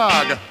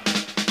Synagogue.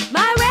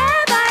 My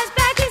rabbi's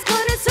back, he's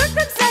gonna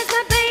circumcise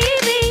my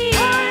baby.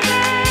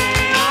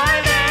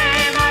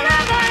 My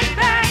rabbi's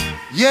back.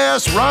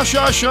 Yes, Rosh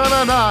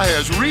Hashanah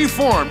has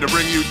reformed to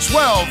bring you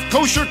 12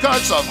 kosher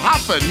cuts of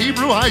hop and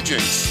Hebrew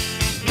hijinks.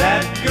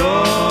 That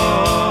goy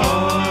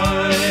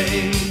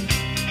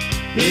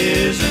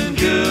isn't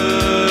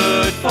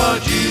good for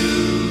Jews.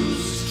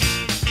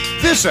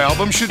 This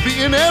album should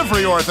be in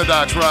every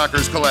Orthodox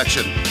rocker's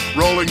collection.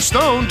 Rolling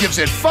Stone gives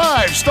it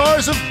 5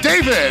 stars of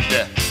David.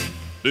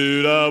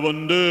 Did I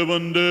wonder,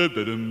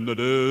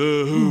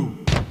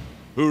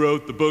 who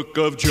wrote the book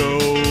of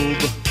Job?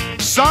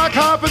 Sock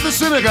Hop at the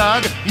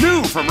Synagogue,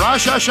 new from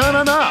Rosh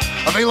Hashanah.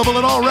 Available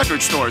at all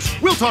record stores.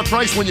 We'll talk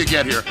price when you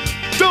get here.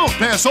 Don't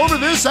pass over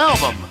this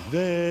album.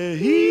 The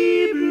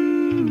Hebrew.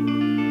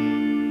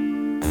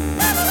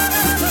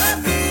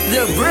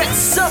 The Brit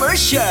Summer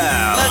Show.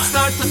 Let's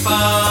start the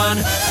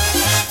fun.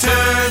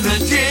 Turn the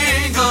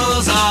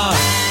jingles on.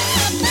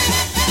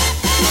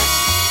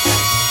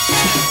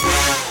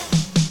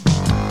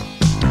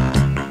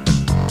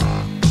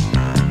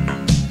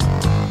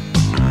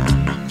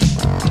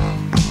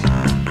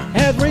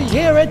 Every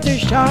year at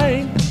this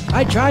time,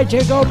 I try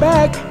to go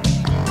back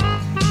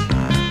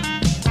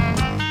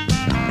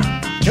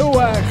to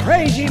a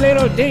crazy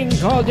little thing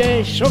called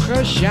a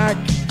Sukkah Shack.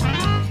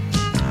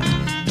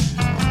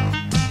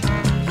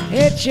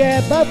 It's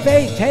a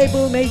buffet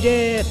table made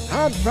of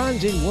hard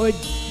bronzen wood.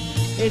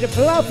 And the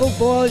falafel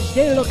balls,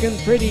 they're looking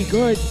pretty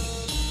good.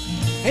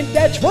 And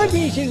that's one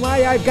reason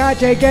why I've got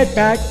to get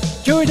back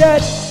to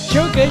that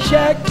Sukkah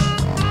Shack.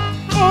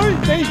 Oh,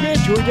 take me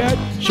to that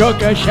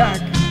Sukkah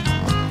Shack.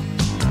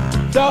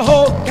 The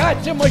whole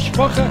goddamn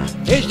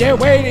mishpacha is there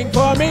waiting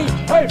for me.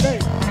 Hey, hey.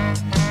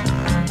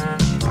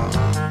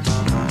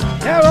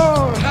 They're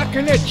all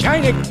hacking at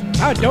China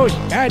about those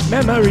bad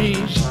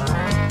memories.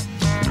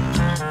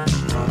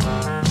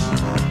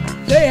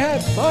 They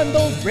have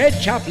bundled red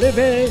chop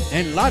liver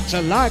and lots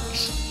of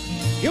lox.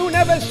 You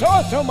never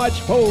saw so much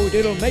food,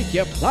 it'll make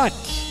you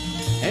plots.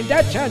 And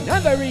that's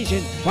another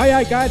reason why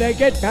I gotta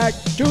get back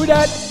to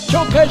that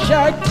sugar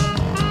shack.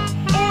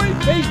 Oi,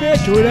 baby,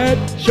 to that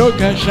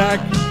sugar shack.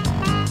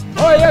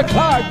 Oi,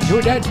 Clark,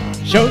 to that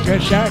sugar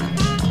shack.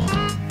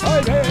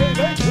 Oi,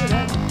 baby, to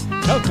that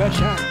sugar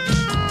shack.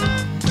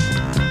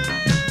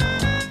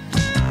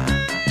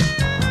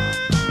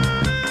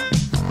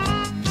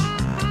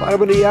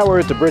 Bottom of the hour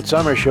at the Brit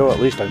Summer Show, at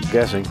least I'm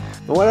guessing.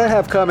 And what I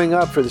have coming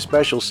up for the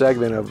special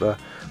segment of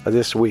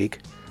this week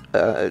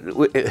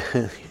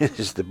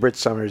is the Brit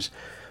Summers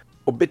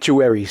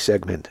obituary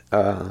segment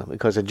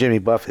because of Jimmy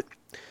Buffett.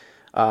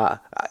 I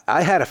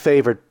had a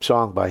favorite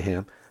song by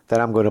him that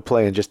I'm going to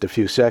play in just a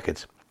few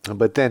seconds.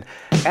 But then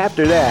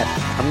after that,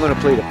 I'm going to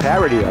play the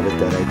parody of it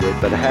that I did,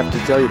 but I have to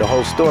tell you the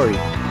whole story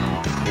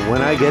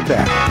when I get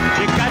back.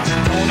 You got your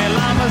Tony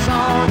Lamas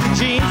on, your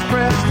jeans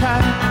pressed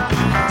tight.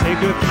 Take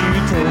a few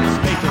toes,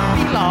 make it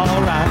feel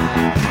alright.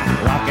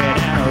 Rock it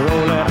and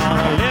roll it on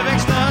a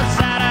Livingston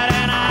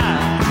Saturday night.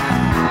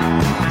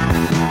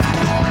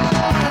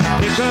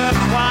 Pick up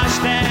squash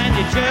and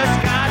you just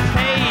got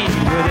paid.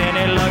 With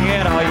any luck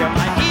at all, you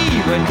might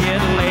even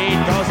get laid.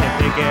 Cause they're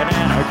picking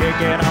and a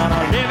kicking on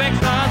a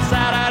Livingston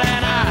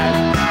Saturday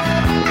night.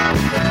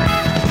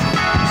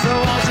 So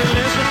won't you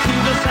listen to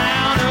the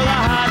sound of the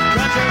hot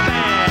country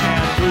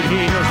band? Boot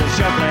heels are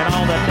shuffling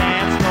on the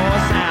dance floor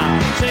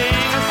sound. Sing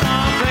a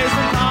song, play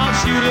some songs,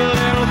 shoot a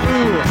little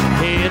pool.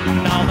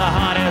 Hitting on the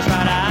honeys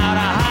right out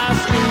of high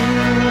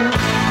school.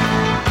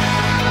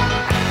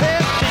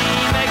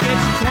 15 make it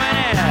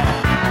 20,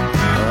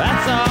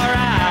 that's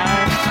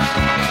alright.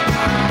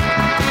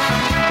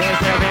 Cause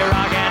they'll be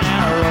rocking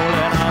and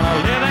rolling on a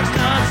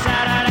Livingston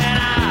Saturday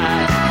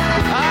night.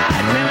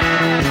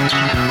 Alright,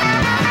 Jimmy.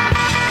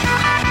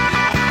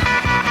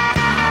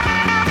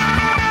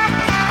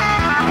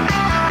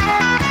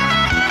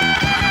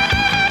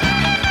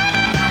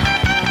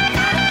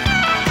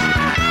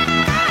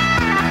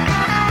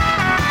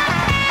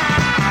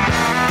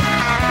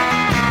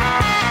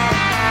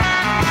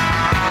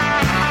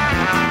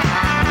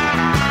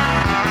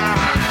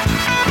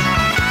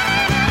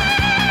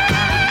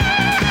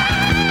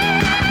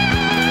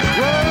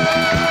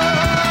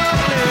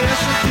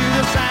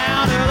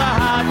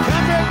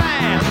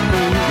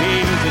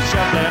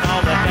 Shuffling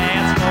on the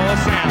dance floor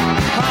sound.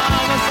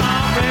 Hum a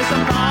song, play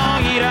some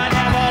song, eat a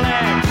devil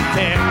egg.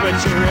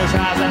 Temperature is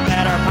rising,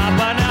 better pop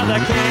another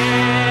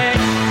kick.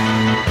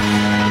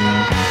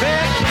 15,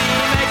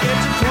 make it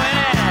to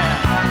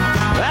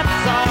 20, that's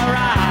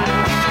alright.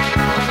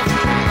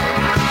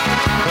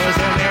 Cause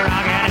they'll be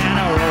rocking and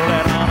a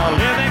rolling on a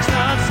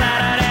Livingston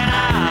Saturday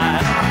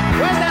night.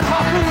 Where's that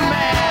harpoon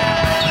man?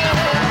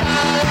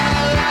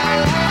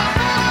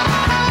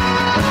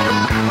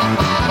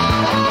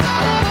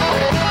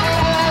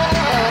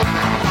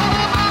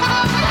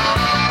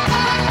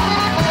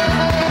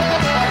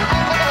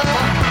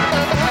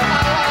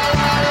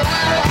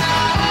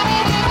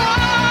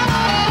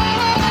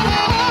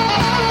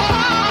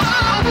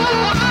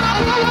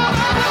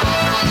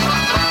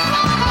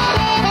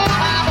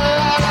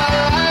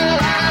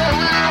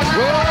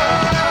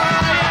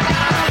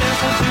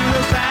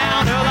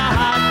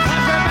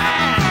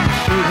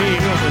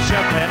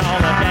 Shuffling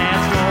on the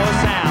dance floor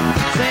sound.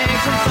 Sing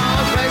some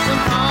songs, play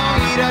some song,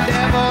 eat a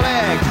devil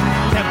egg.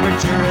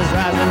 Temperature is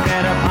rising,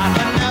 better pop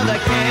another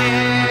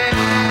keg.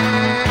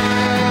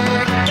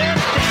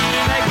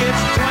 15, make it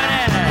 20,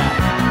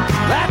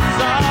 that's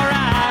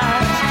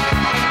alright.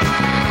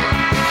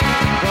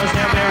 Cause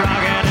they'll be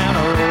rocking and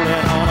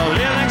rolling on a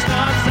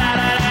Livingston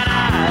Saturday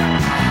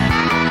night.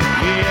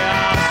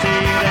 Yeah, I'll see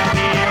they'll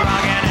be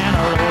rocking and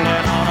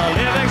rolling on a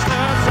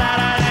Livingston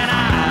Saturday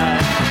night.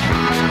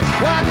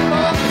 One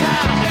more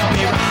time, they'll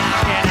be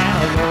rocking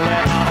and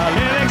rolling on a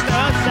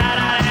Livingston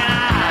Saturday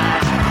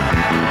night.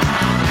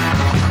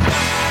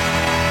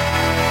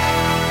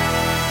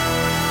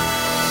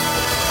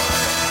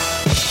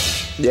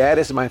 Yeah,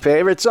 this is my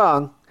favorite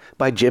song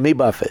by Jimmy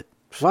Buffett.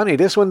 Funny,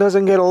 this one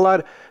doesn't get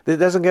a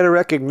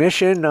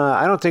recognition.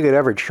 I don't think it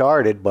ever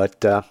charted,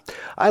 but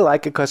I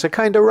like it because it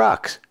kind of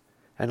rocks.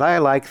 And I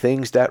like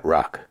things that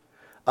rock.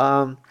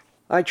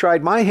 I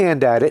tried my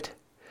hand at it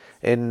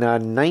in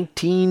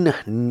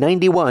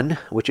 1991,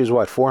 which is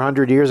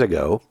 400 years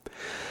ago.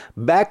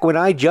 Back when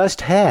I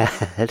just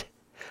had,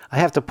 I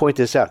have to point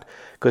this out,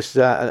 because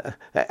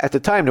at the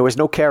time there was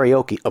no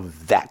karaoke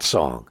of that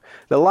song.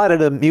 A lot of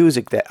the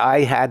music that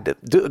I had to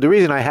do, the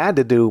reason I had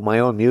to do my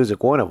own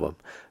music, one of them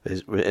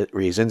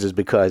reasons is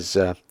because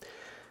there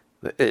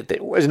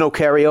was no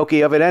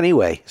karaoke of it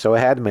anyway, so I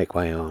had to make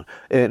my own.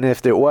 And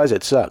if there was,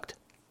 it sucked.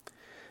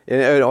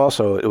 It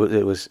also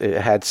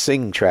it had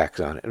sing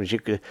tracks on it.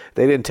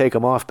 They didn't take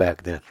them off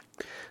back then.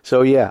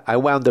 So yeah, I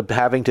wound up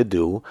having to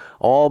do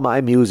all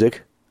my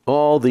music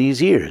all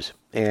these years.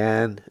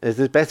 And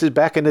this is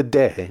back in the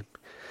day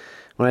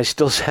when I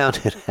still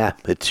sounded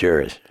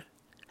amateurish.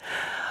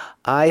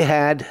 I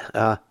had,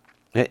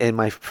 in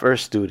my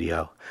first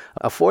studio,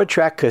 a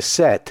 4-track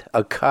cassette,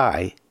 a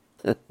Kai.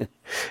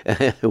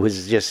 It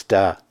was just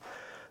a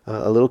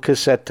little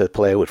cassette to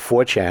play with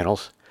 4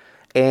 channels,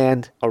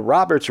 and a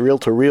Roberts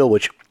reel-to-reel,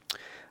 which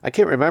I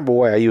can't remember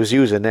why I was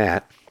using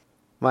that.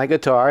 My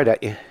guitar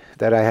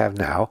that I have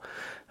now,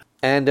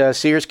 and a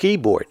Sears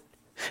keyboard.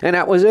 And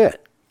that was it.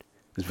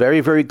 It was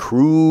very, very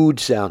crude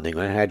sounding.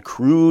 I had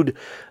crude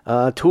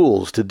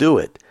tools to do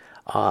it.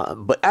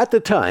 But at the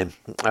time,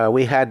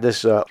 we had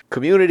this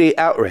community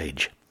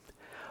outrage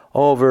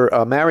over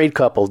a married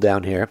couple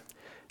down here.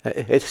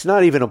 It's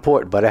not even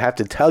important, but I have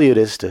to tell you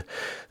this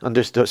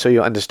so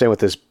you understand what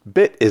this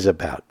bit is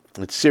about.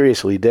 It's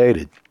seriously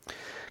dated.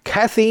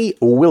 Kathy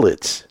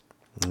Willits,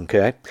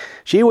 okay?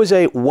 She was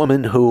a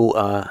woman who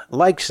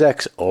liked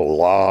sex a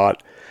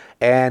lot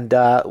and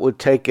would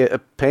take a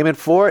payment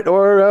for it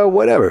or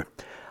whatever.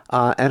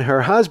 And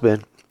her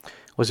husband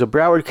was a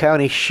Broward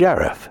County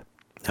sheriff.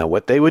 Now,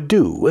 what they would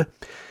do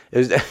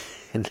is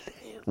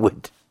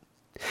would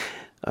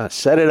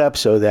set it up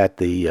so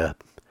that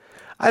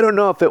I don't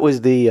know if it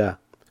was the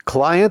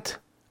client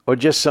or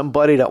just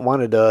somebody that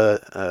wanted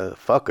to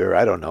fuck her.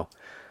 I don't know.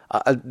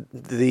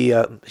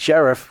 The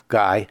sheriff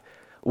guy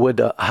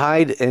would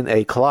hide in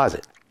a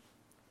closet,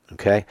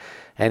 okay?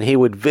 And he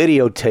would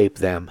videotape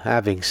them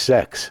having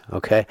sex,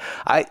 okay?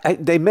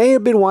 They may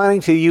have been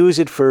wanting to use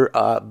it for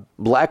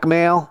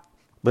blackmail,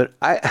 but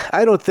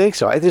I don't think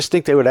so. I just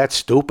think they were that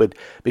stupid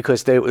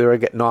because they were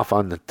getting off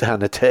on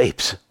the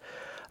tapes.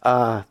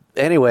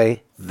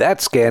 Anyway,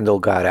 that scandal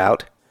got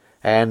out.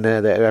 And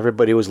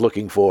everybody was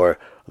looking for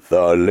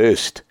the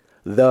list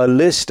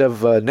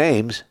of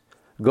names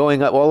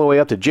going up all the way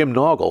up to Jim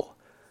Noggle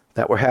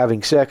that were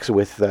having sex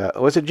with,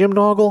 was it Jim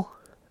Noggle?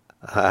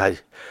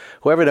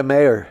 Whoever the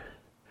mayor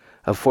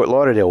of Fort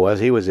Lauderdale was,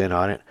 he was in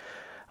on it.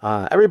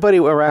 Everybody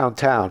around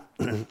town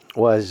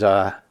was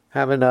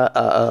having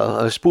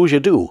a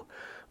spooge-a-doo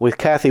with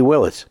Kathy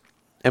Willits.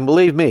 And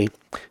believe me,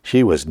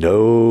 she was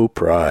no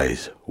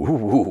prize.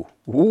 Ooh,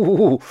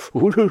 ooh,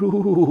 ooh,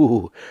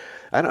 ooh.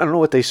 I don't know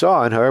what they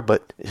saw in her,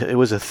 but it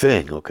was a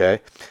thing, okay?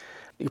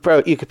 You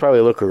could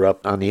probably look her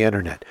up on the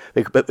internet.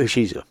 But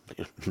she's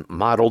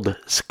modeled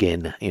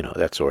skin,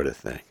 that sort of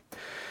thing.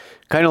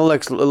 Kind of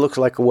looks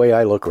like the way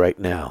I look right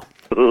now.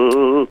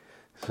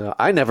 So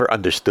I never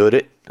understood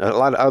it. A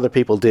lot of other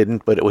people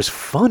didn't, but it was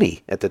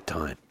funny at the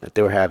time that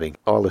they were having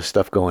all this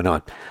stuff going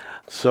on.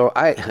 So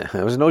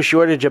there was no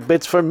shortage of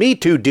bits for me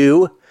to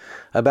do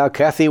about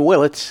Kathy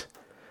Willits.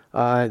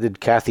 I did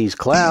Kathy's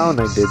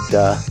Clown, I did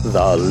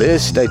The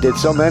List, I did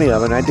so many of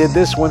them, and I did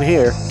this one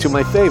here to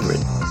my favorite,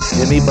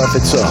 Jimmy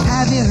Buffett song.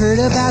 Have you heard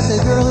about the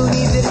girl who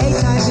needs it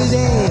 8 times a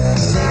day?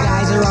 The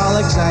guys are all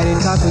excited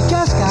cause we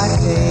just got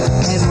paid,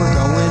 and we're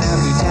going out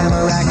to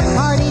Tamarack and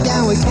party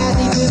down with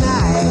Kathy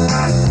tonight.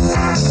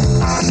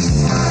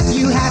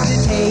 You have to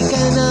take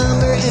a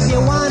number if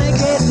you want to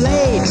get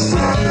laid. With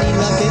any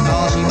luck at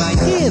all, she might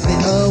give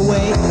it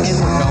away, and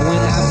we're going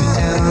out to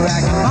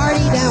Tamarack and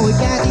party down with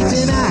Kathy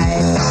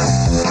tonight.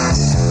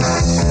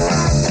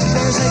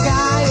 There's a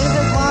guy in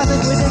the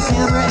closet with a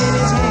camera in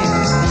his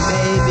hand. He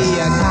may be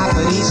a cop,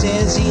 but he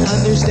says he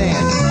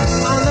understands.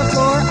 On the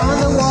floor, on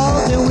the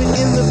wall, do it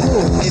in the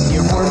pool. If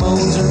your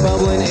hormones are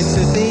bubbling, it's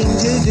the thing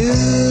to do.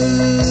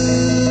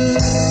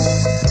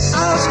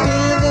 I'll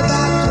spend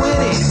about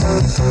 20,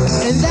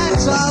 and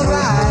that's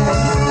alright.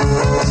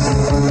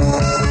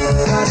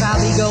 Cause I'll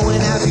be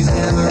going out to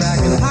Tamarack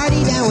and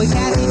party down with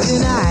Kathy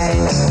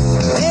tonight.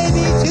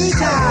 Maybe 2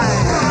 times.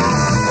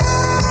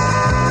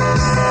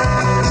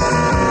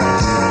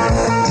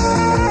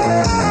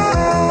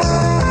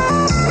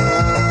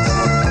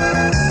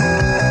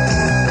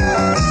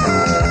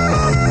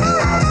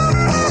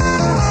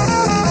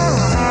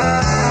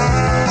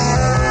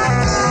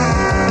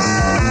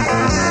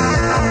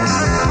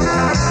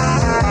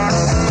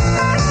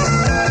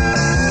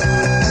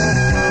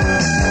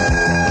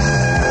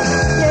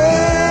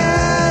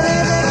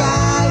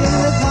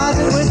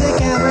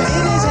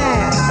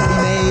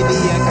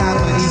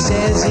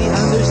 Says he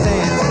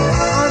understands.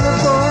 On the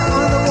floor,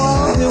 on the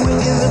wall, do it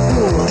in the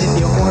pool. If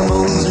your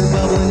hormones are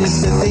bubbling,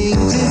 it's the thing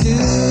to do.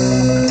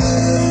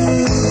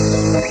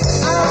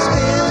 I'll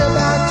spend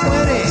about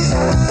 20,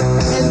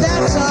 and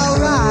that's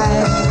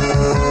alright.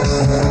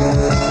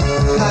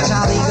 Cause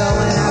I'll be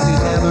going out to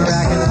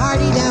Tamarack and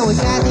party down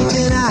with Kathy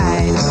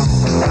tonight.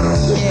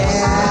 Yeah,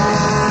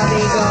 I'll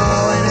be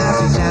going out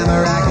to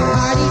Tamarack and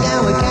party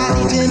down with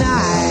Kathy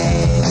tonight.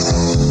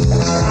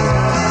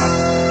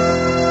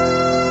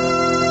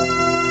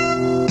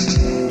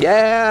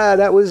 Yeah,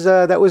 that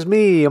was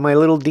me on my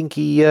little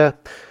dinky, my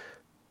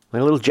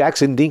little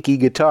Jackson Dinky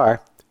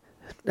guitar,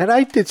 and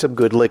I did some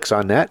good licks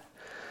on that.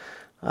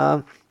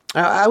 I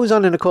was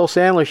on the Nicole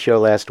Sandler show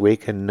last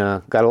week and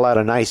got a lot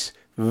of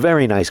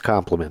very nice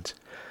compliments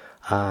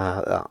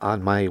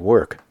on my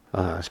work,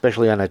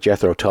 especially on that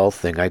Jethro Tull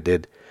thing I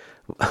did.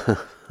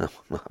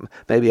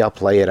 Maybe I'll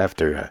play it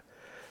after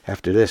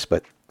this,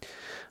 but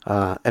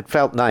it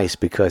felt nice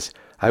because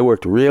I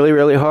worked really,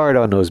 really hard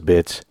on those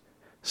bits.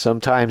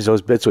 Sometimes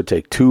those bits would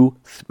take 2,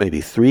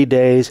 maybe 3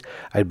 days.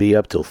 I'd be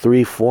up till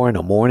 3, 4 in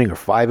the morning or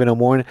 5 in the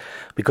morning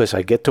because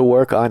I get to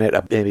work on it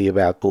maybe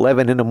about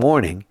 11 in the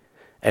morning,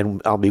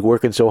 and I'll be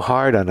working so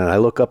hard on it. I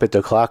look up at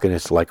the clock and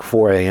it's like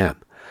 4 a.m.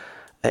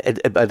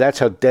 That's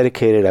how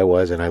dedicated I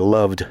was, and I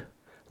loved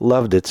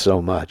it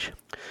so much.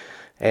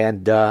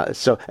 And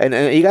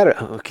and you got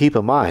to keep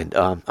in mind,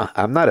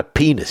 I'm not a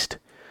pianist.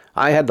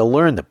 I had to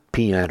learn the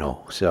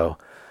piano, so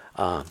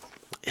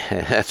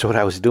that's what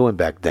I was doing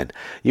back then.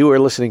 You were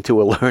listening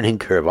to a learning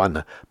curve on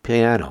the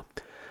piano.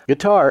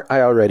 Guitar,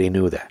 I already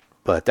knew that,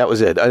 but that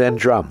was it. And then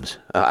drums.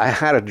 I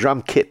had a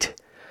drum kit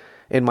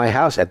in my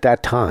house at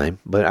that time,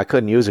 but I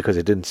couldn't use it because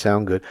it didn't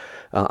sound good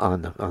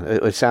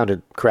it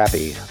sounded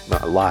crappy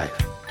live.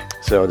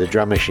 So the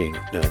drum machine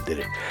did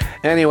it.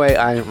 Anyway,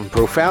 I'm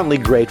profoundly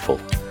grateful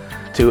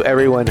to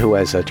everyone who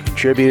has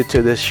contributed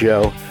to this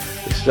show,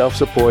 the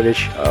self-supported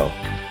show,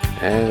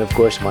 and of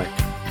course my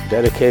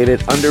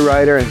dedicated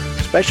underwriter and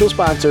special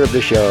sponsor of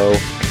the show,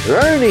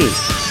 Ernie.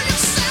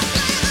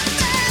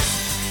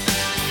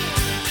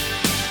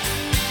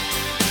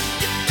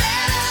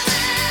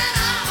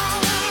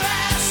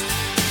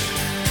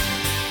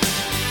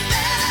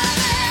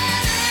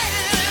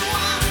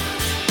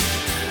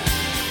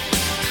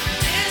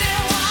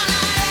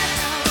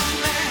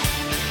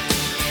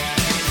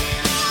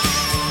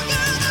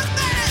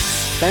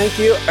 Thank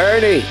you,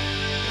 Ernie.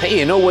 Hey,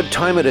 you know what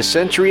time of the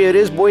century it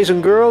is, boys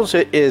and girls?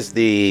 It is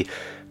the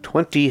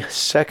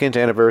 22nd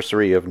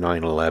anniversary of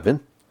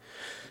 9/11,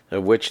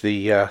 of which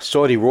the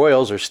Saudi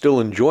royals are still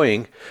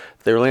enjoying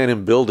their land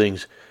and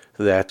buildings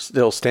that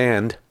still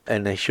stand,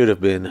 and they should have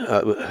been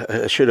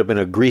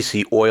a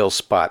greasy oil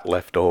spot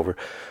left over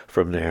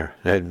from there,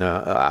 and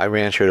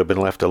Iran should have been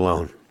left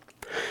alone.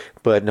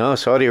 But no,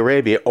 Saudi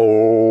Arabia,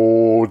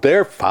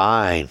 they're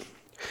fine.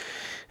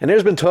 And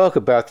there's been talk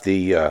about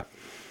the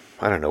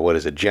I don't know, what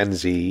is it, Gen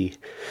Z,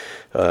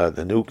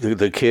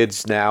 the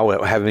kids now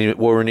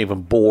weren't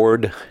even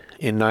bored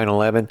in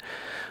 9/11,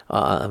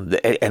 and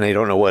they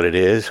don't know what it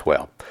is.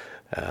 Well,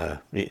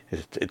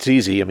 it's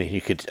easy. I mean,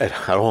 you could at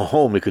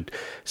home, you could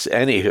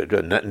any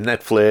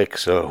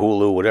Netflix,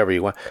 Hulu, whatever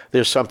you want.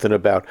 There's something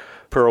about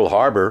Pearl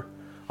Harbor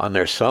on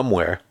there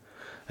somewhere,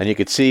 and you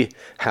could see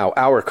how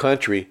our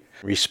country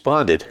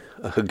responded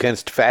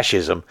against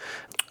fascism.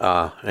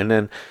 And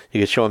then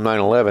you could show them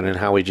 9/11 and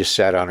how we just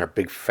sat on our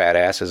big fat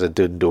asses and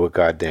didn't do a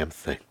goddamn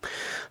thing.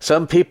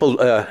 Some people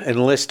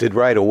enlisted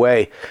right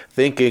away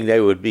thinking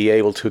they would be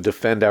able to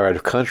defend our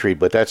country,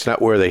 but that's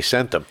not where they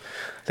sent them.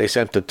 They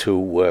sent them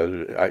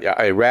to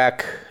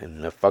Iraq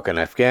and fucking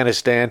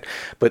Afghanistan,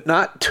 but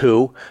not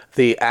to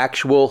the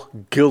actual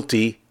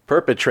guilty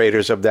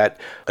perpetrators of that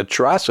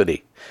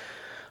atrocity.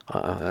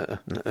 And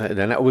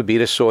that would be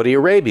the Saudi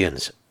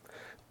Arabians.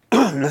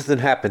 Nothing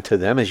happened to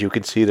them. As you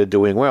can see, they're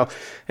doing well.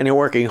 And they're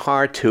working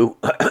hard to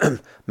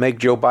make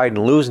Joe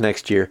Biden lose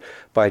next year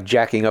by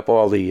jacking up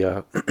all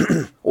the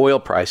oil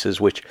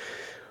prices, which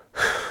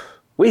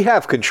we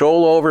have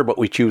control over, but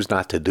we choose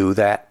not to do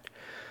that.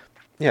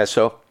 Yeah,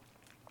 so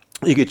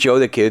you could show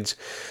the kids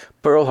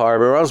Pearl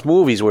Harbor, all those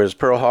movies where it's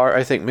Pearl Harbor,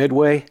 I think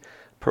Midway,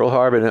 Pearl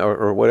Harbor,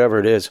 or whatever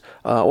it is.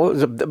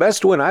 The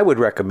best one I would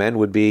recommend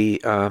would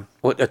be,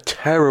 what a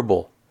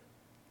terrible,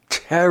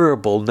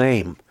 terrible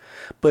name.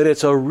 But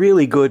it's a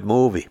really good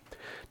movie.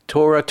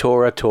 Tora,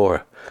 Tora,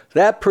 Tora.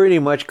 That pretty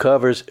much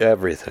covers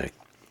everything.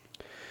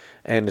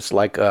 And it's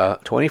like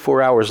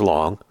 24 hours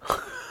long.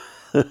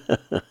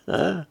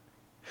 And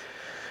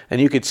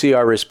you could see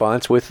our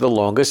response with The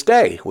Longest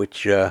Day,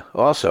 which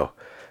also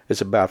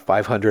is about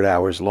 500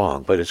 hours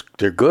long. But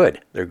they're good.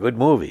 They're good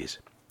movies.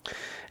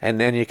 And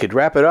then you could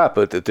wrap it up.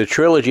 The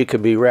trilogy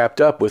can be wrapped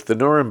up with the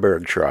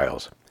Nuremberg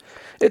trials.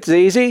 It's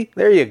easy.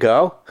 There you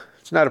go.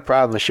 It's not a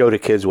problem to show the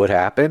kids what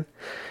happened.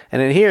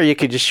 And in here, you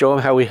could just show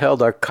them how we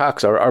held our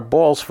cocks, our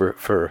balls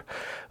for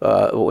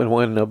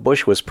when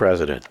Bush was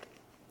president.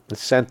 And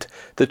sent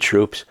the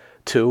troops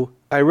to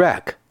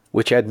Iraq,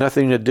 which had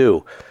nothing to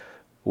do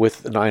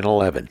with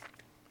 9/11.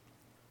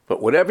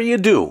 But whatever you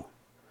do,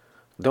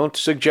 don't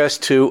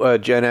suggest to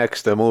Gen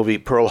X the movie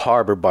Pearl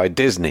Harbor by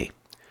Disney.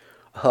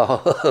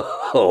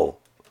 Oh,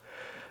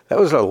 that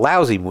was a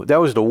lousy movie.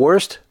 That was the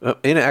worst,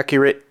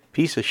 inaccurate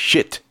piece of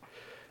shit.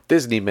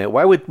 Disney, man.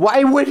 Why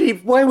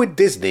would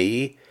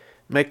Disney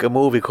make a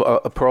movie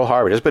called Pearl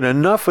Harbor? There's been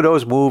enough of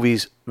those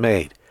movies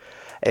made.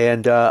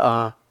 And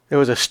there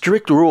was a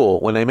strict rule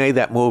when they made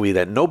that movie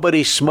that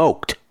nobody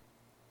smoked.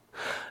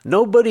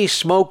 Nobody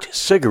smoked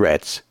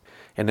cigarettes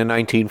in the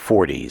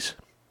 1940s.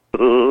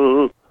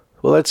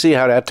 Well, let's see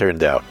how that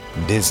turned out.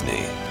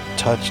 Disney,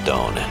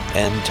 Touchstone,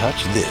 and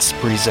Touch This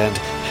present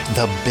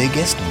the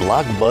biggest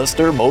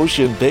blockbuster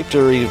motion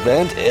picture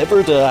event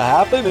ever to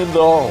happen in the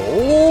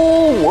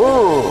whole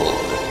world.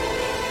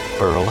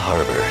 Pearl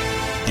Harbor.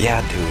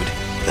 Yeah, dude,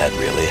 that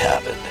really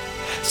happened.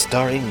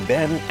 Starring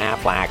Ben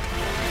Affleck.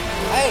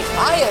 Hey,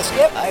 hiya,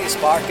 Skip. Hey,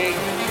 Sparky.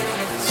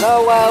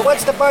 So,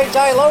 what's the bird's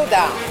eye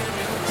lowdown?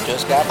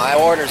 Just got my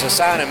orders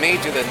assigning me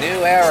to the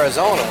new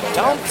Arizona.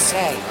 Don't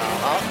say.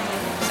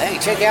 Hey,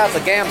 check out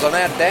the gams on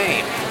that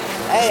dame.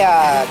 Hey,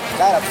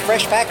 got a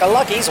fresh pack of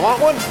Luckies. Want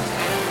one?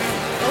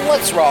 Well,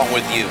 what's wrong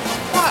with you?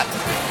 What?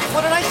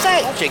 What did I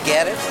say? Don't you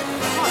get it?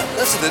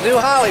 This is the new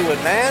Hollywood,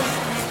 man.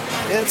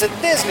 It's a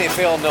Disney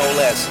film, no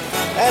less.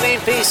 That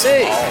ain't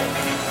PC. Oh,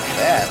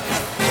 yeah.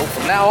 So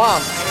from now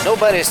on,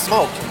 Nobody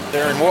smoked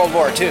during World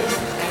War II.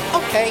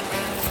 Okay.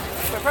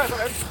 Mr.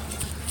 President!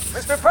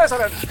 Mr.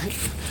 President!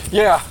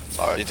 Yeah.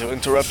 Sorry to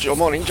interrupt your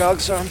morning jog,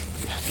 sir.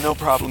 No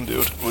problem,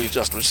 dude. We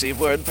just received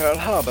word Pearl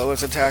Harbor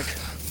was attacked.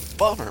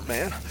 Bummer,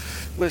 man.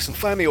 Listen,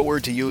 find me a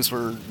word to use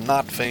for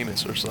not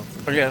famous or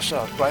something. Yes,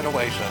 sir. Right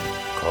away, sir.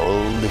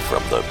 Culled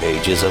from the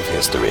pages of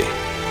history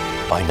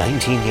by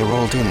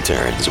 19-year-old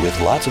interns with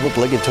lots of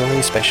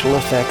obligatory special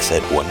effects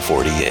at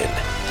 140 in.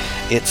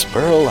 It's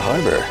Pearl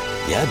Harbor.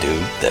 Yeah,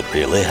 dude, that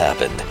really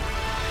happened.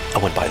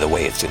 Oh, and by the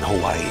way, it's in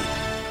Hawaii.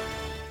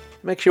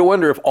 Makes you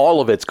wonder if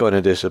all of it's going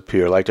to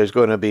disappear. Like there's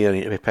going to be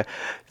any.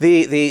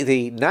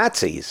 The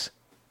Nazis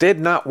did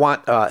not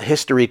want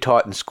history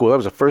taught in school. That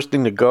was the first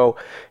thing to go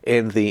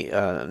in the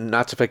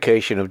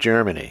Nazification of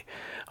Germany.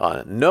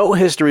 No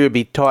history would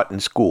be taught in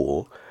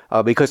school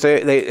because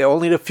they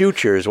only the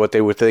future is what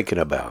they were thinking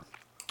about.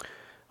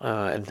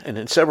 And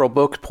in several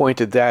books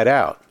pointed that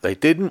out. They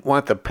didn't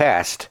want the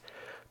past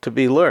to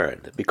be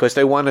learned because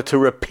they wanted to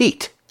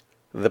repeat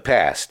the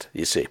past,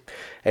 you see.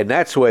 And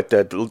that's what,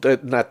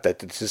 not that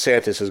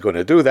DeSantis is going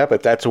to do that,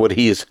 but that's what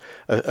he is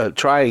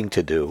trying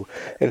to do.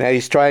 And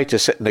he's trying to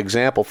set an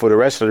example for the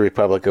rest of the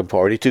Republican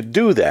Party to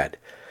do that.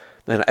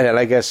 And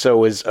I guess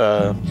so is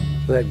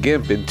that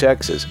Gimp in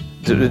Texas,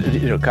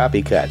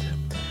 copycat.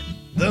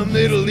 The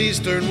Middle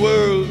Eastern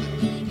world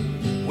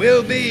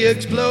will be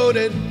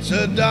exploded.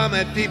 Saddam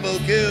had people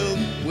killed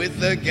with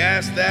the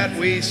gas that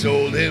we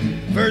sold him.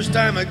 First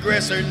time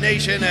aggressor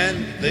nation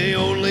and the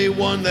only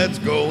one that's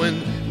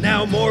going.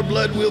 Now more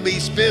blood will be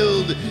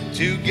spilled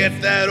to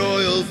get that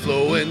oil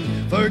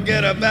flowing.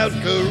 Forget about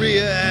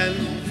Korea and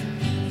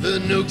the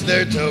nukes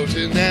they're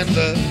toting. And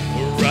the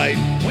right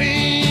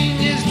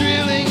wing is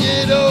drilling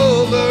it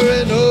over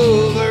and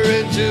over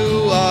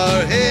into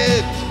our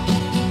heads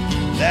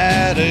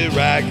that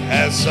Iraq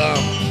has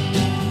some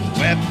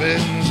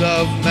weapons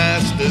of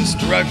mass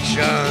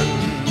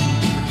destruction.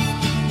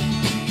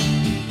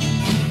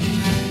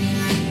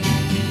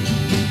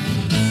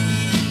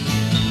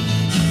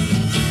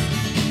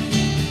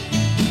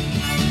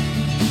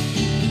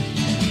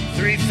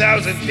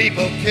 3,000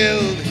 people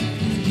killed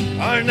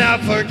are now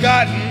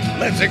forgotten.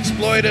 Let's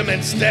exploit them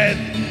instead.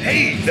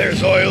 Hey,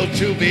 there's oil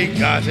to be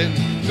gotten.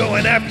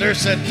 Going after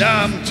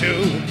Saddam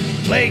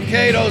to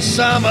placate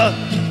Osama.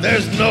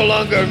 There's no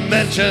longer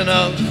mention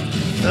of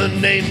the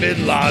name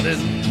Bin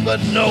Laden, but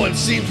no one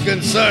seems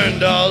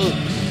concerned, all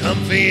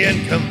comfy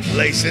and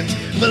complacent,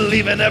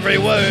 believing every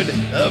word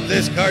of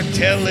this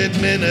cartel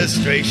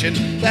administration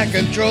that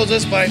controls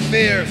us by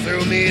fear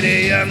through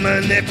media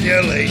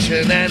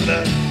manipulation. And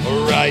the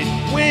right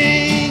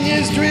wing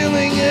is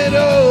drilling it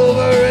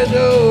over and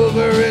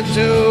over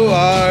into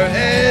our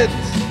heads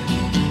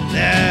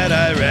that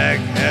Iraq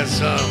has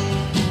some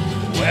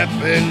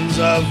weapons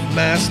of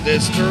mass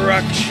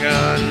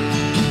destruction.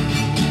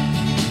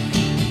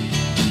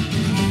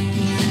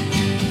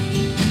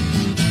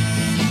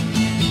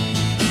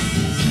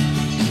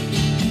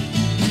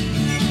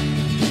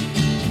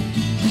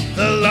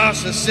 The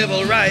loss of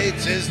civil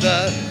rights is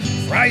the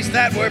price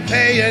that we're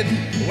paying.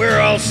 We're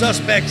all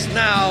suspects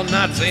now,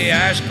 Nazi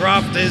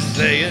Ashcroft is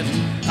saying.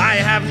 I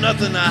have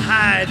nothing to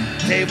hide,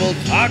 table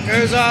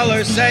talkers all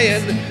are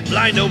saying.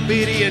 Blind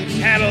obedient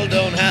cattle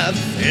don't have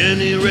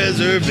any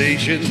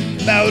reservation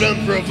about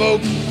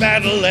unprovoked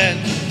battle and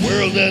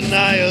world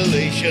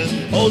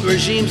annihilation. Old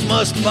regimes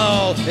must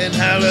fall and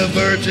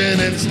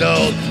Halliburton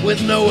installed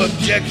with no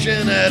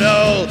objection at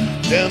all.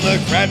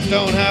 Democrats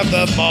don't have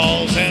the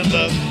balls, and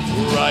the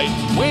right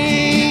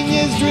wing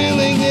is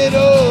drilling it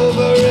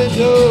over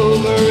and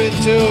over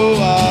into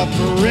our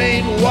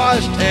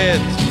brainwashed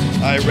heads.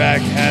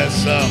 Iraq has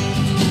some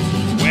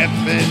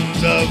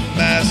weapons of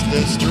mass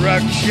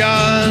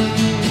destruction.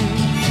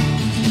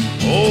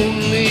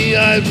 Only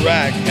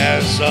Iraq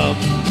has some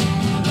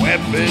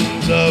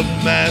weapons of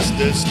mass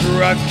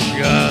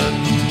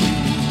destruction.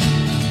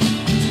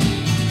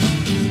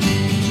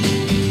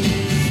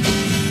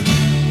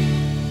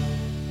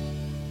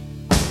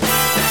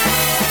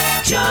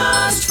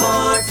 Just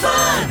for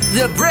fun,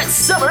 the Brit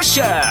Summer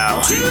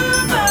Show.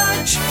 Too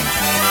much.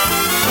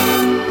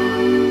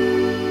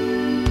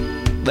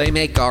 They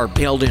make our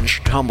buildings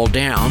tumble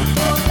down.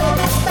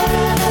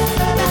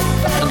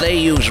 They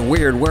use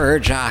weird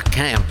words I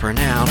can't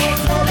pronounce.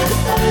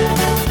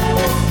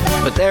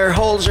 But their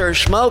holes are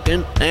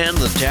smoking and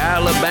the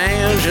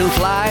Taliban's in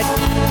flight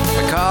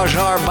because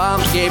our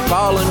bombs keep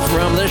falling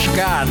from the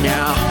sky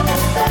now.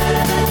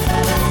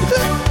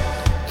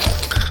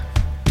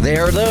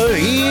 They're the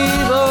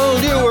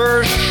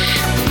evildoers,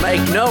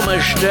 make no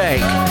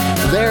mistake.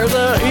 They're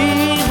the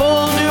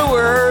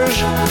evildoers,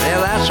 yeah,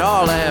 that's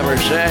all I ever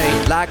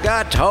say. Like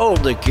I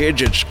told the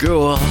kids at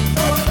school,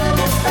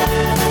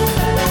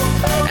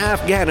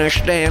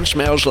 Afghanistan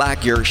smells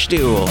like your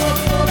stool.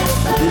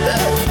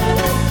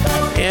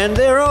 And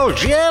they're all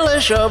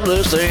jealous of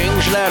the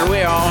things that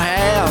we all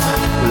have,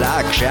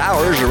 like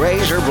showers,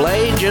 razor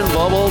blades, and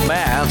bubble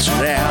baths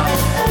now.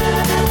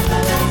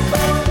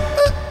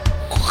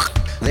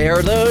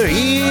 They're the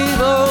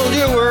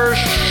evildoers,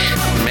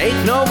 make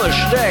no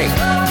mistake.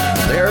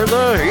 They're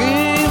the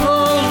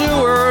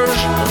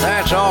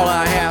that's all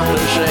I have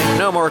to say.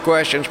 No more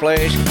questions,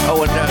 please.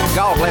 Oh, and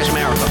God bless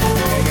America.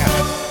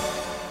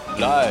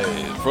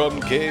 Live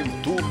from Cave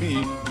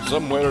 2B,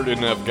 somewhere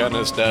in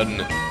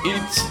Afghanistan,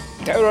 it's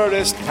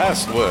Terrorist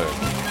Password.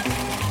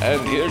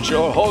 And here's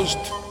your host,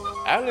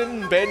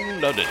 Alan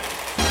Ben Ludden.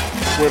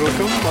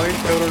 Welcome, my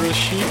terrorist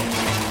sheep.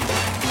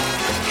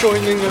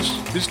 Joining us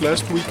is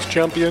last week's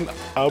champion,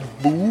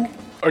 Abu,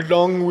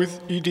 along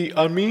with Edie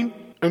Amin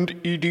and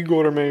Edie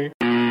Gourmet.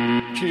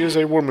 She is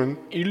a woman.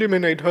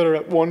 Eliminate her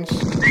at once.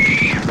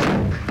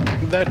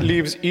 That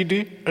leaves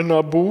Edie and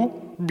Abu.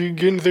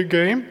 Begin the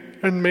game,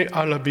 and may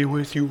Allah be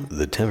with you.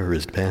 The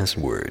terrorist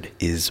password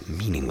is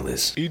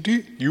meaningless.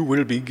 Edie, you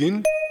will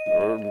begin.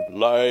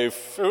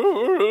 Life,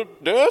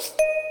 death,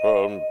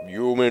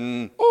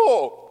 human,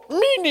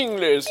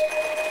 meaningless.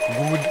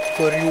 Good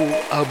for you,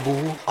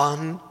 Abu.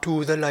 On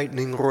to the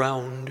lightning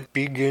round.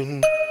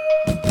 Begin.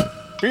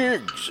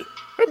 Pigs,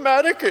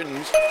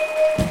 Americans,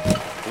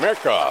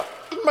 Mecca,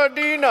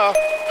 Medina,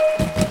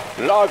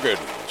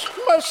 Loggins,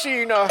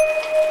 Messina,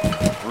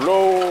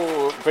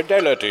 low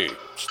fidelity,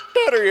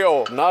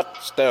 stereo, not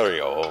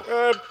stereo,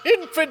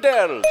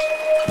 infidels,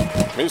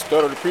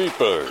 Mr.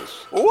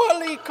 Peepers,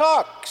 Wally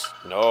Cox,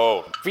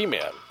 no,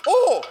 female,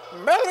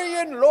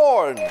 Marion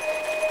Lorne.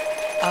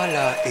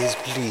 Allah is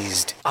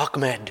pleased.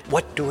 Ahmed,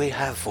 what do we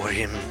have for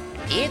him?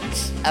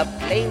 It's a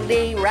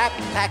plainly wrapped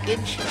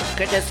package,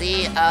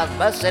 courtesy of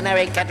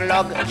Mercenary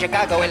Catalog,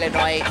 Chicago,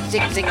 Illinois,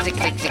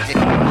 66666.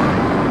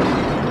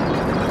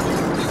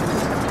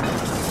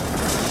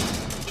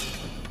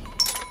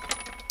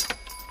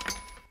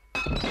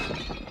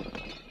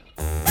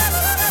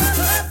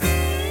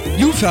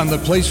 You found the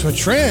place for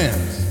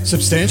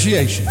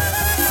transubstantiation.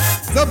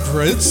 The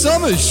Brit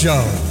Summers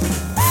Show.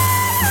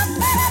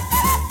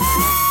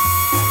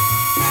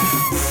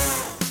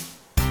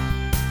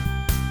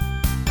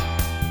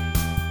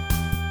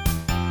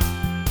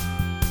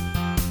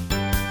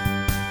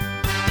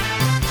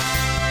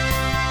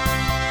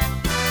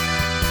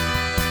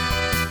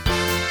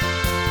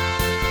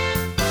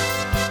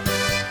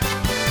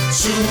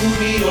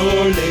 Sooner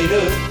or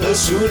later, the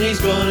Sunni's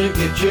gonna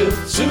get you.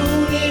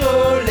 Sooner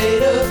or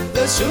later,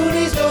 the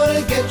Sunni's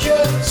gonna get you.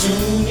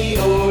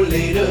 Sooner or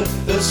later,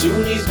 the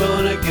Sunni's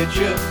gonna get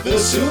you. The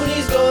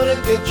Sunni's gonna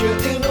get you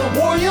in a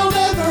war you'll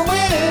never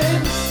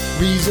win.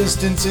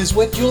 Resistance is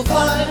what you'll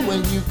find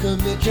when you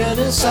commit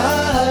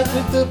genocide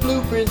with the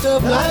blueprint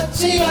of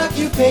Nazi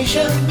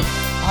occupation.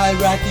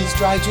 Iraqis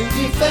try to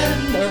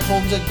defend their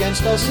homes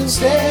against us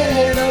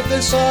instead of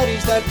the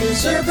Saudis that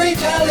deserve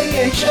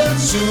retaliation.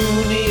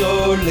 Sooner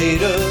or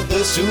later,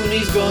 the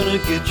Sunni's gonna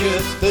get you.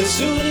 The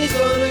Sunni's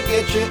gonna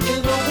get you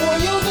in a war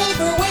you'll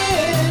never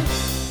win.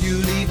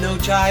 You leave no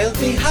child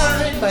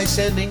behind by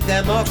sending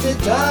them off to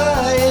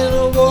die in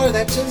a war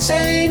that's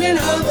insane and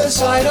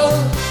homicidal.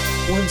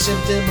 One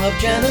symptom of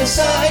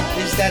genocide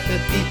is that the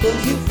people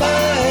you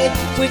fight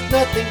with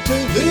nothing to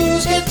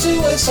lose get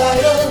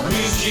suicidal.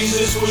 Please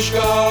Jesus push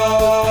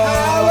God.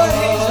 Power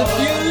he's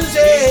abusing.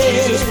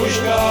 Please Jesus push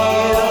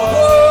God. In a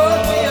war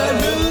we are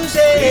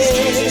losing. Please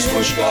Jesus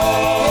push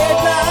God.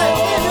 Headlines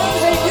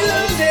they're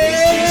using.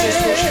 Please Jesus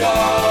push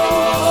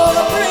God.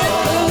 Corporate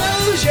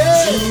collusion.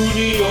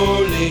 Sooner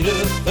or later,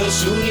 the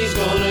Sunni's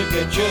gonna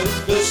get you.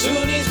 The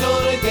Sunni's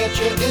gonna get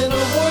you in a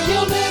war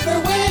you'll never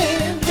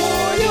win.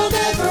 War you'll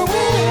never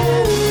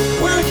win.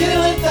 We're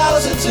killing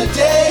thousands a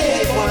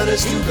day. They want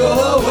us to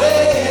go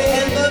away.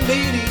 And the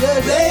media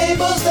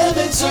labels them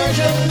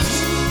insurgents.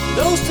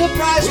 No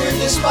surprise we're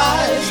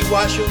despised. We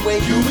wash away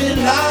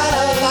human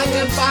life like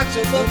a box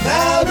of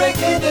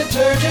American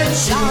detergent.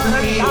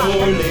 Sooner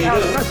or later,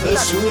 the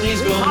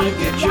Sunni's gonna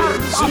get you.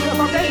 Sooner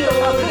or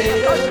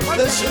later,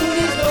 the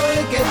Sunni's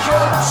gonna get you.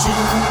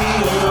 Sooner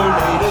or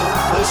later,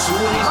 the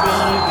Sunni's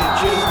gonna get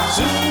you.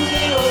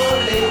 Sooner or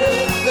later,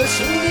 the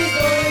Sunni's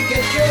gonna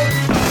get you.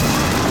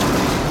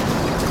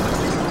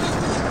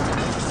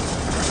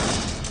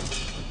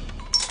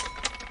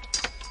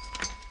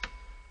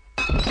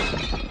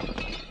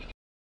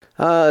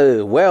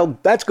 Well,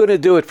 that's going to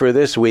do it for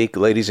this week,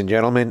 ladies and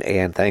gentlemen,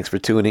 and thanks for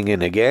tuning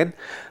in again.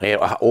 And,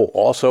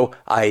 also,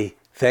 I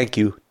thank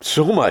you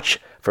so much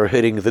for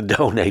hitting the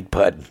donate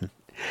button.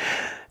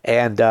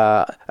 And,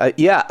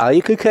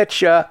 you could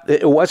catch,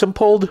 it wasn't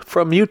pulled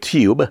from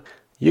YouTube.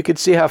 You could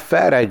see how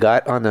fat I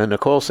got on the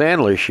Nicole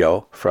Sandler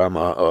show from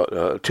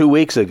 2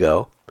 weeks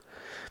ago.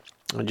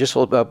 Just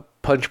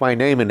punch my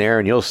name in there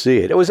and you'll see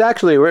it. It was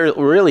actually a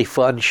really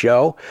fun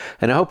show,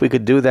 and I hope we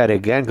could do that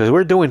again because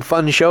we're doing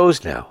fun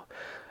shows now.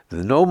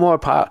 No more,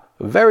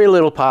 very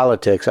little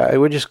politics.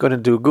 We're just going to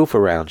do goof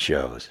around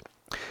shows.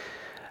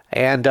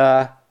 And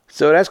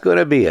so that's going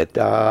to be it.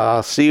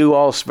 I'll see you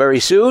all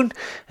very soon.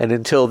 And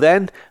until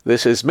then,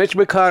 this is Mitch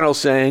McConnell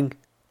saying,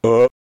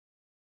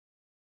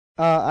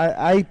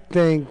 I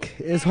think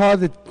it's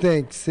hard to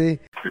think, see?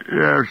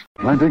 Yes.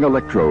 Planting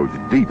electrodes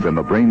deep in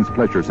the brain's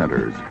pleasure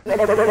centers.